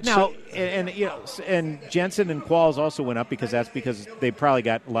now, and Jensen and Qualls also went up because they probably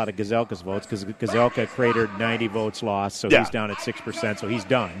got a lot of Gazelka's votes because Gazelka cratered 90 votes lost, so he's down at 6%, so he's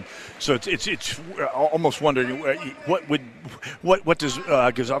done. So it's almost wondering what does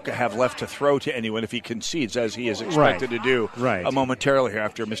Gazelka have left to throw to anyone if he concedes as he is expected to do momentarily here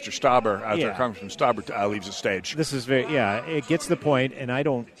after Mr. Stauber, after Congressman Stauber leaves the stage. This is it gets the point, and I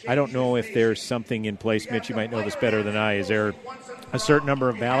don't know if there's something in place. Mitch, you might know this better than I. Is there a certain number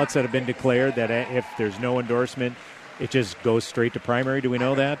of ballots that have been declared that if there's no endorsement, it just goes straight to primary? Do we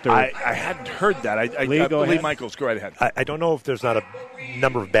know that? Or? I hadn't heard that. Lee Michaels, go right ahead. I don't know if there's not a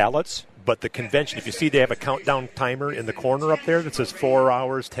number of ballots, but the convention, if you see they have a countdown timer in the corner up there that says 4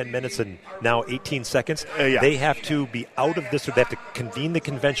 hours, 10 minutes, and now 18 seconds, they have to be out of this, or they have to convene the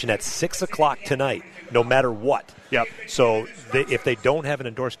convention at 6 o'clock tonight, no matter what. Yep. So if they don't have an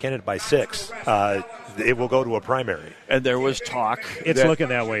endorsed candidate by 6, it will go to a primary. And there was talk. It's looking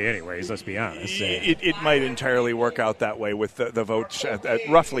that way anyways, let's be honest. It might entirely work out that way with the votes at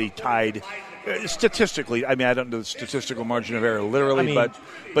roughly tied. Statistically, I mean, I don't know the statistical margin of error literally, but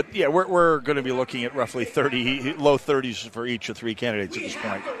yeah, we're going to be looking at roughly low 30s for each of three candidates at this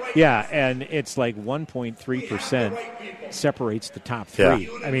point. Yeah, and it's like 1.3% separates the top three.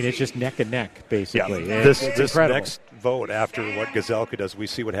 Yeah. I mean, it's just neck and neck, basically. Yeah. This next vote after what Gazelka does, we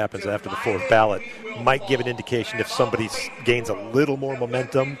see what happens after the fourth ballot, might give an indication if somebody gains a little more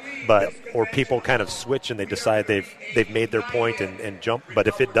momentum, or people kind of switch and they decide they've made their point and jump. But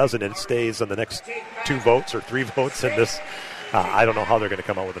if it doesn't and it stays on the next 2 votes or 3 votes in this, I don't know how they're going to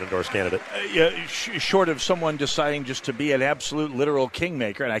come out with an endorsed candidate. Short of someone deciding just to be an absolute literal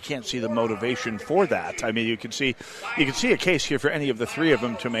kingmaker, and I can't see the motivation for that. I mean, you can see a case here for any of the 3 of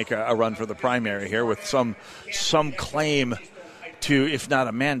them to make a run for the primary here with some claim to, if not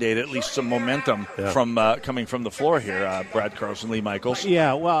a mandate, at least some momentum from coming from the floor here. Brad Carlson, Lee Michaels.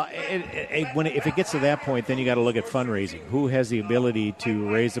 Yeah, well, if it gets to that point, then you got to look at fundraising. Who has the ability to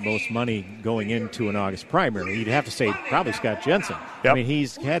raise the most money going into an August primary? You'd have to say probably Scott Jensen. Yep. I mean,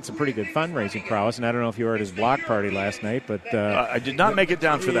 he's had some pretty good fundraising prowess, and I don't know if you were at his block party last night, but I did not make it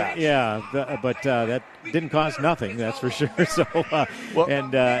down for that. Yeah, but that didn't cost nothing, that's for sure. So,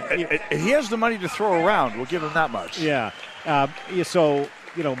 he has the money to throw around. We'll give him that much. Yeah. So,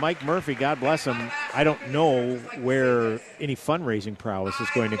 Mike Murphy, God bless him, I don't know where any fundraising prowess is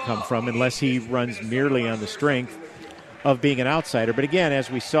going to come from unless he runs merely on the strength of being an outsider. But again,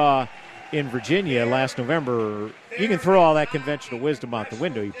 as we saw in Virginia last November, you can throw all that conventional wisdom out the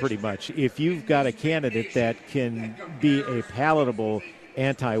window, pretty much. If you've got a candidate that can be a palatable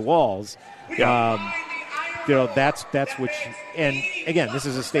anti-Walls, that's which. And again, this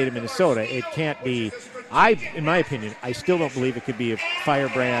is a state of Minnesota. It can't be. In my opinion, I still don't believe it could be a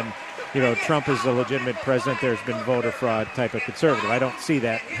firebrand. Trump is a legitimate president. There's been voter fraud type of conservative. I don't see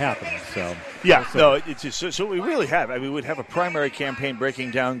that happening. So it's just, so we really have. I mean, we would have a primary campaign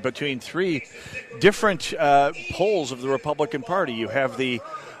breaking down between 3 different poles of the Republican Party. You have the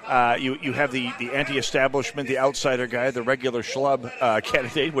you have the anti-establishment, the outsider guy, the regular schlub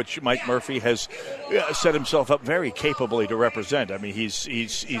candidate, which Mike Murphy has set himself up very capably to represent. I mean, he's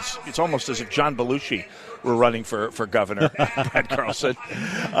it's almost as if John Belushi were running for governor, Brad Carlson.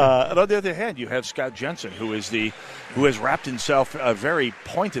 And on the other hand, you have Scott Jensen, who has wrapped himself very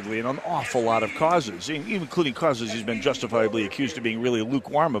pointedly in an awful lot of causes, including causes he's been justifiably accused of being really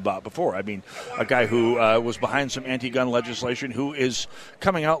lukewarm about before. I mean, a guy who was behind some anti-gun legislation, who is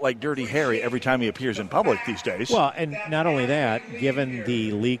coming out like Dirty Harry every time he appears in public these days. Well, and not only that, given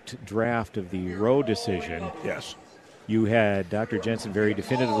the leaked draft of the Roe decision, yes, you had Dr. Jensen very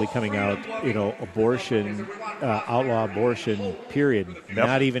definitively coming out, abortion, outlaw abortion, period. Yep.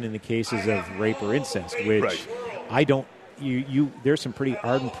 Not even in the cases of rape or incest, which I don't there's some pretty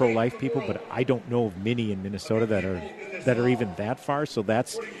ardent pro-life people, but I don't know of many in Minnesota that are even that far. So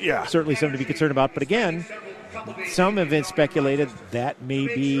that's certainly something to be concerned about. But again, some have been speculated that may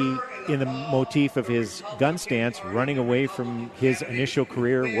be in the motif of his gun stance, running away from his initial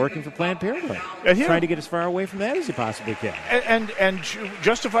career working for Planned Parenthood, trying to get as far away from that as he possibly can. And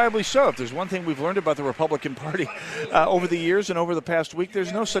justifiably so. If there's one thing we've learned about the Republican Party over the years and over the past week,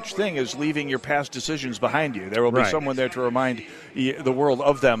 there's no such thing as leaving your past decisions behind you. There will be someone there to remind the world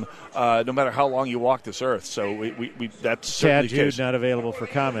of them, no matter how long you walk this earth. So we that's certainly Chad Jude not available for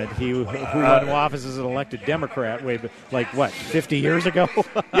comment. He who won office as an elected Democrat 50 years ago?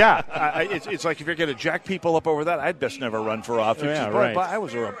 Yeah. It's like if you're going to jack people up over that, I'd best never run for office. But I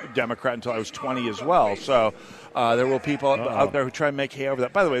was a Democrat until I was 20 as well. So there will people out there who try and make hay over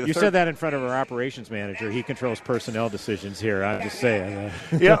that. By the way, you said that in front of our operations manager. He controls personnel decisions here. I'm just saying.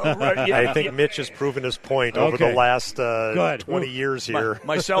 I think Mitch has proven his point over the last 20 years here.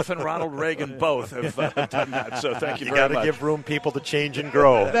 Myself and Ronald Reagan both have done that. So thank you very much. You got to give room people to change and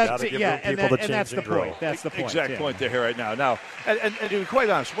grow. That's the point. That's the point. Exact point there right now. Now, and to be quite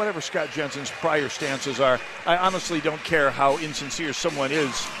honest, whatever Scott Jensen's prior stances are, I honestly don't care how insincere someone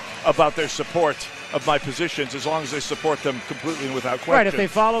is about their support of my positions, as long as they support them completely and without question. Right, if they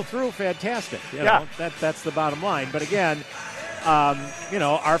follow through, fantastic. You know, that's the bottom line. But again,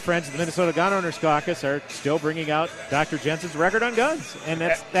 our friends at the Minnesota Gun Owners Caucus are still bringing out Dr. Jensen's record on guns, and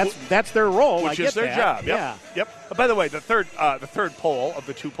that's their role. Which is their job. Yep. By the way, the third poll of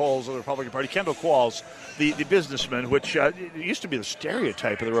the two polls of the Republican Party, Kendall Qualls, the businessman, which used to be the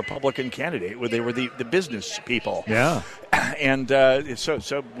stereotype of the Republican candidate, where they were the business people. Yeah. And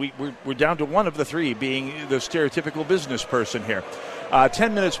so we're down to one of the three being the stereotypical business person here.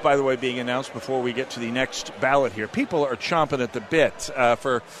 10 minutes, by the way, being announced before we get to the next ballot here. People are chomping at the bit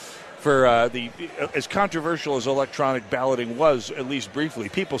for the as controversial as electronic balloting was, at least briefly.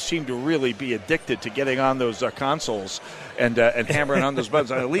 People seem to really be addicted to getting on those consoles and hammering on those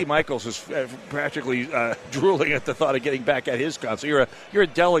buttons. Lee Michaels is practically drooling at the thought of getting back at his console. You're a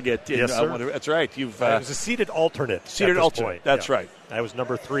delegate. Yes, sir. That's right. I was a seated alternate. Point. That's right. I was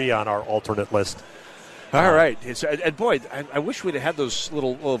number 3 on our alternate list. All right. And boy, I wish we'd have had those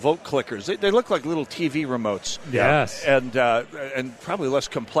little vote clickers. They look like little TV remotes. Yes. And probably less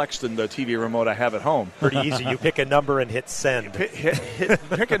complex than the TV remote I have at home. Pretty easy. You pick a number and hit send.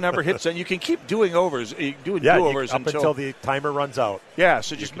 Pick a number, hit send. You can keep doing do-overs until the timer runs out. Yeah.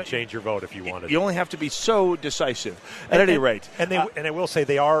 So you can change your vote if you wanted. You only have to be so decisive. At any rate. And I will say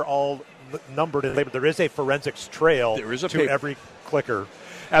they are all numbered and labeled. There is a forensics trail to every clicker.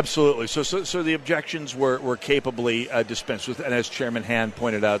 Absolutely. So the objections were capably dispensed with, and as Chairman Hand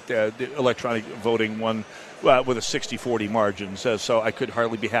pointed out, the electronic voting won with a 60-40 margin. So I could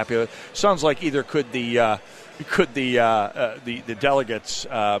hardly be happy with it. Sounds like either could the delegates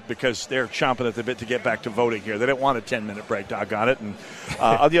because they're chomping at the bit to get back to voting here. They don't want a 10-minute break, doggone it. And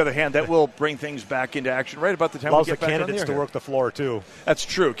on the other hand, that will bring things back into action right about the time we get back on the air. Allows the candidates to work the floor, too. That's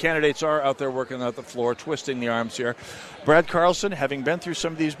true. Candidates are out there working out the floor, twisting the arms here. Brad Carlson, having been through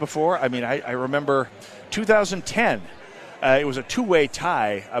some of these before, I remember 2010. It was a two-way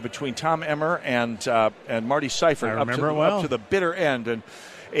tie between Tom Emmer and Marty Seifert up to the bitter end. And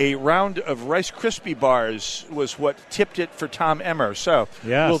a round of Rice Krispie bars was what tipped it for Tom Emmer. So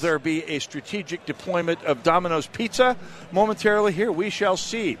will there be a strategic deployment of Domino's Pizza? Momentarily here, we shall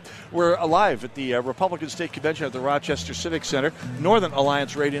see. We're live at the Republican State Convention at the Rochester Civic Center, Northern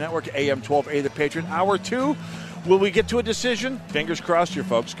Alliance Radio Network, AM 1280 The Patriot. Hour 2. Will we get to a decision? Fingers crossed here,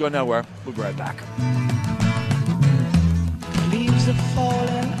 folks. Go nowhere. We'll be right back. Leaves are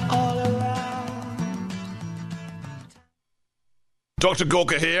falling all around. Dr.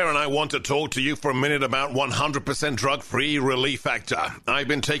 Gorka here, and I want to talk to you for a minute about 100% drug-free Relief Factor. I've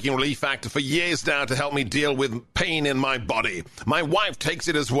been taking Relief Factor for years now to help me deal with pain in my body. My wife takes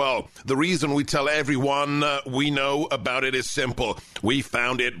it as well. The reason we tell everyone we know about it is simple. We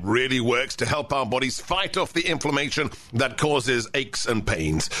found it really works to help our bodies fight off the inflammation that causes aches and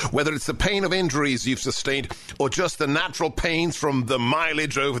pains. Whether it's the pain of injuries you've sustained or just the natural pains from the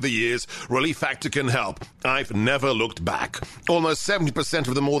mileage over the years, Relief Factor can help. I've never looked back. Almost 70%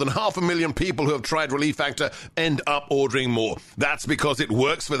 of the more than 500,000 people who have tried Relief Factor end up ordering more. That's because it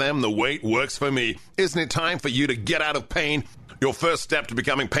works for them the way it works for me. Isn't it time for you to get out of pain? Your first step to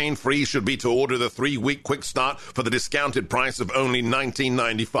becoming pain-free should be to order the 3-week quick start for the discounted price of only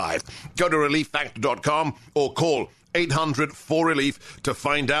 $19.95. Go to ReliefFactor.com or call 800-4RELIEF to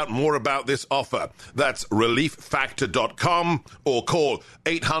find out more about this offer. That's ReliefFactor.com or call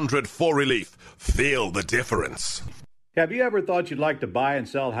 800-4RELIEF. Feel the difference. Have you ever thought you'd like to buy and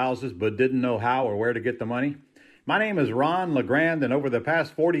sell houses but didn't know how or where to get the money? My name is Ron LeGrand, and over the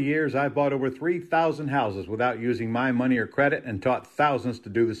past 40 years, I've bought over 3,000 houses without using my money or credit and taught thousands to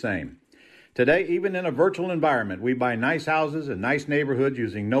do the same. Today, even in a virtual environment, we buy nice houses in nice neighborhoods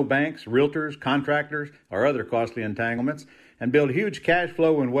using no banks, realtors, contractors, or other costly entanglements, and build huge cash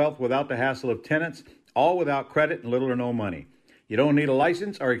flow and wealth without the hassle of tenants, all without credit and little or no money. You don't need a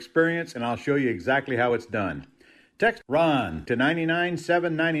license or experience, and I'll show you exactly how it's done. Text RON to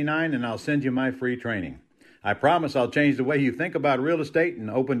 99799, and I'll send you my free training. I promise I'll change the way you think about real estate and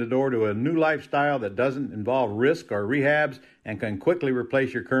open the door to a new lifestyle that doesn't involve risk or rehabs and can quickly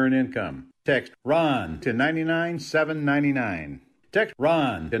replace your current income. Text RON to 99799. Text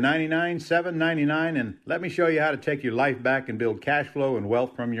RON to 99799 and let me show you how to take your life back and build cash flow and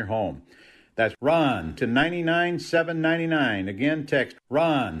wealth from your home. That's RON to 99799. Again, text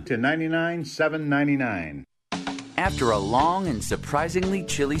RON to 99799. After a long and surprisingly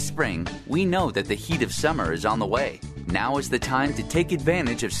chilly spring, we know that the heat of summer is on the way. Now is the time to take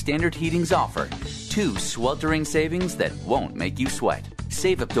advantage of Standard Heating's offer. 2 sweltering savings that won't make you sweat.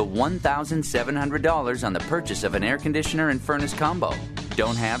 Save up to $1,700 on the purchase of an air conditioner and furnace combo.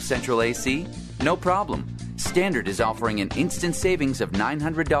 Don't have central AC? No problem. Standard is offering an instant savings of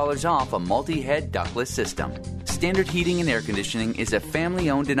 $900 off a multi-head ductless system. Standard Heating and Air Conditioning is a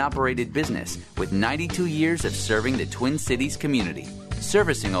family-owned and operated business with 92 years of serving the Twin Cities community,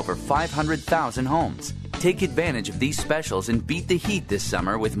 servicing over 500,000 homes. Take advantage of these specials and beat the heat this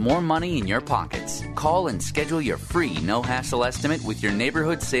summer with more money in your pockets. Call and schedule your free no-hassle estimate with your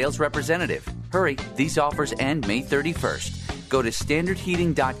neighborhood sales representative. Hurry, these offers end May 31st. Go to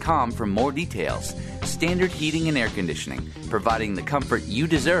standardheating.com for more details. Standard Heating and Air Conditioning, providing the comfort you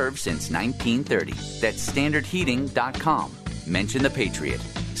deserve since 1930. That's standardheating.com. Mention the Patriot.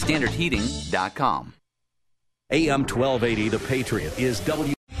 Standardheating.com. AM 1280, The Patriot, is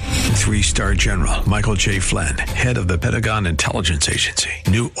W. 3-star General Michael J. Flynn, head of the Pentagon Intelligence Agency,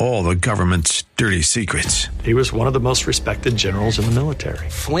 knew all the government's dirty secrets. He was one of the most respected generals in the military.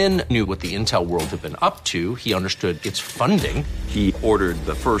 Flynn knew what the intel world had been up to. He understood its funding. He ordered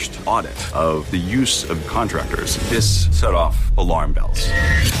the first audit of the use of contractors. This set off alarm bells.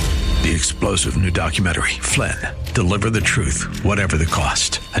 The explosive new documentary, Flynn, Deliver the Truth, Whatever the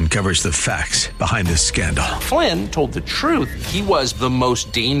Cost, uncovers the facts behind this scandal. Flynn told the truth. He was the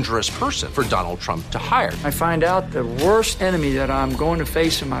most dangerous person for Donald Trump to hire. I find out the worst enemy that I'm going to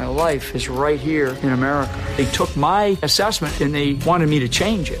face in my life is right here in America. They took my assessment and they wanted me to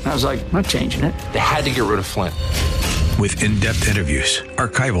change it. And I was like, I'm not changing it. They had to get rid of Flynn. With in-depth interviews,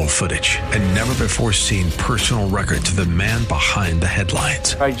 archival footage, and never-before-seen personal records of the man behind the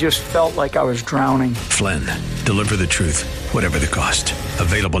headlines. I just felt like I was drowning. Flynn, Deliver the Truth, Whatever the Cost.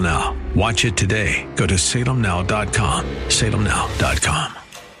 Available now. Watch it today. Go to salemnow.com. salemnow.com.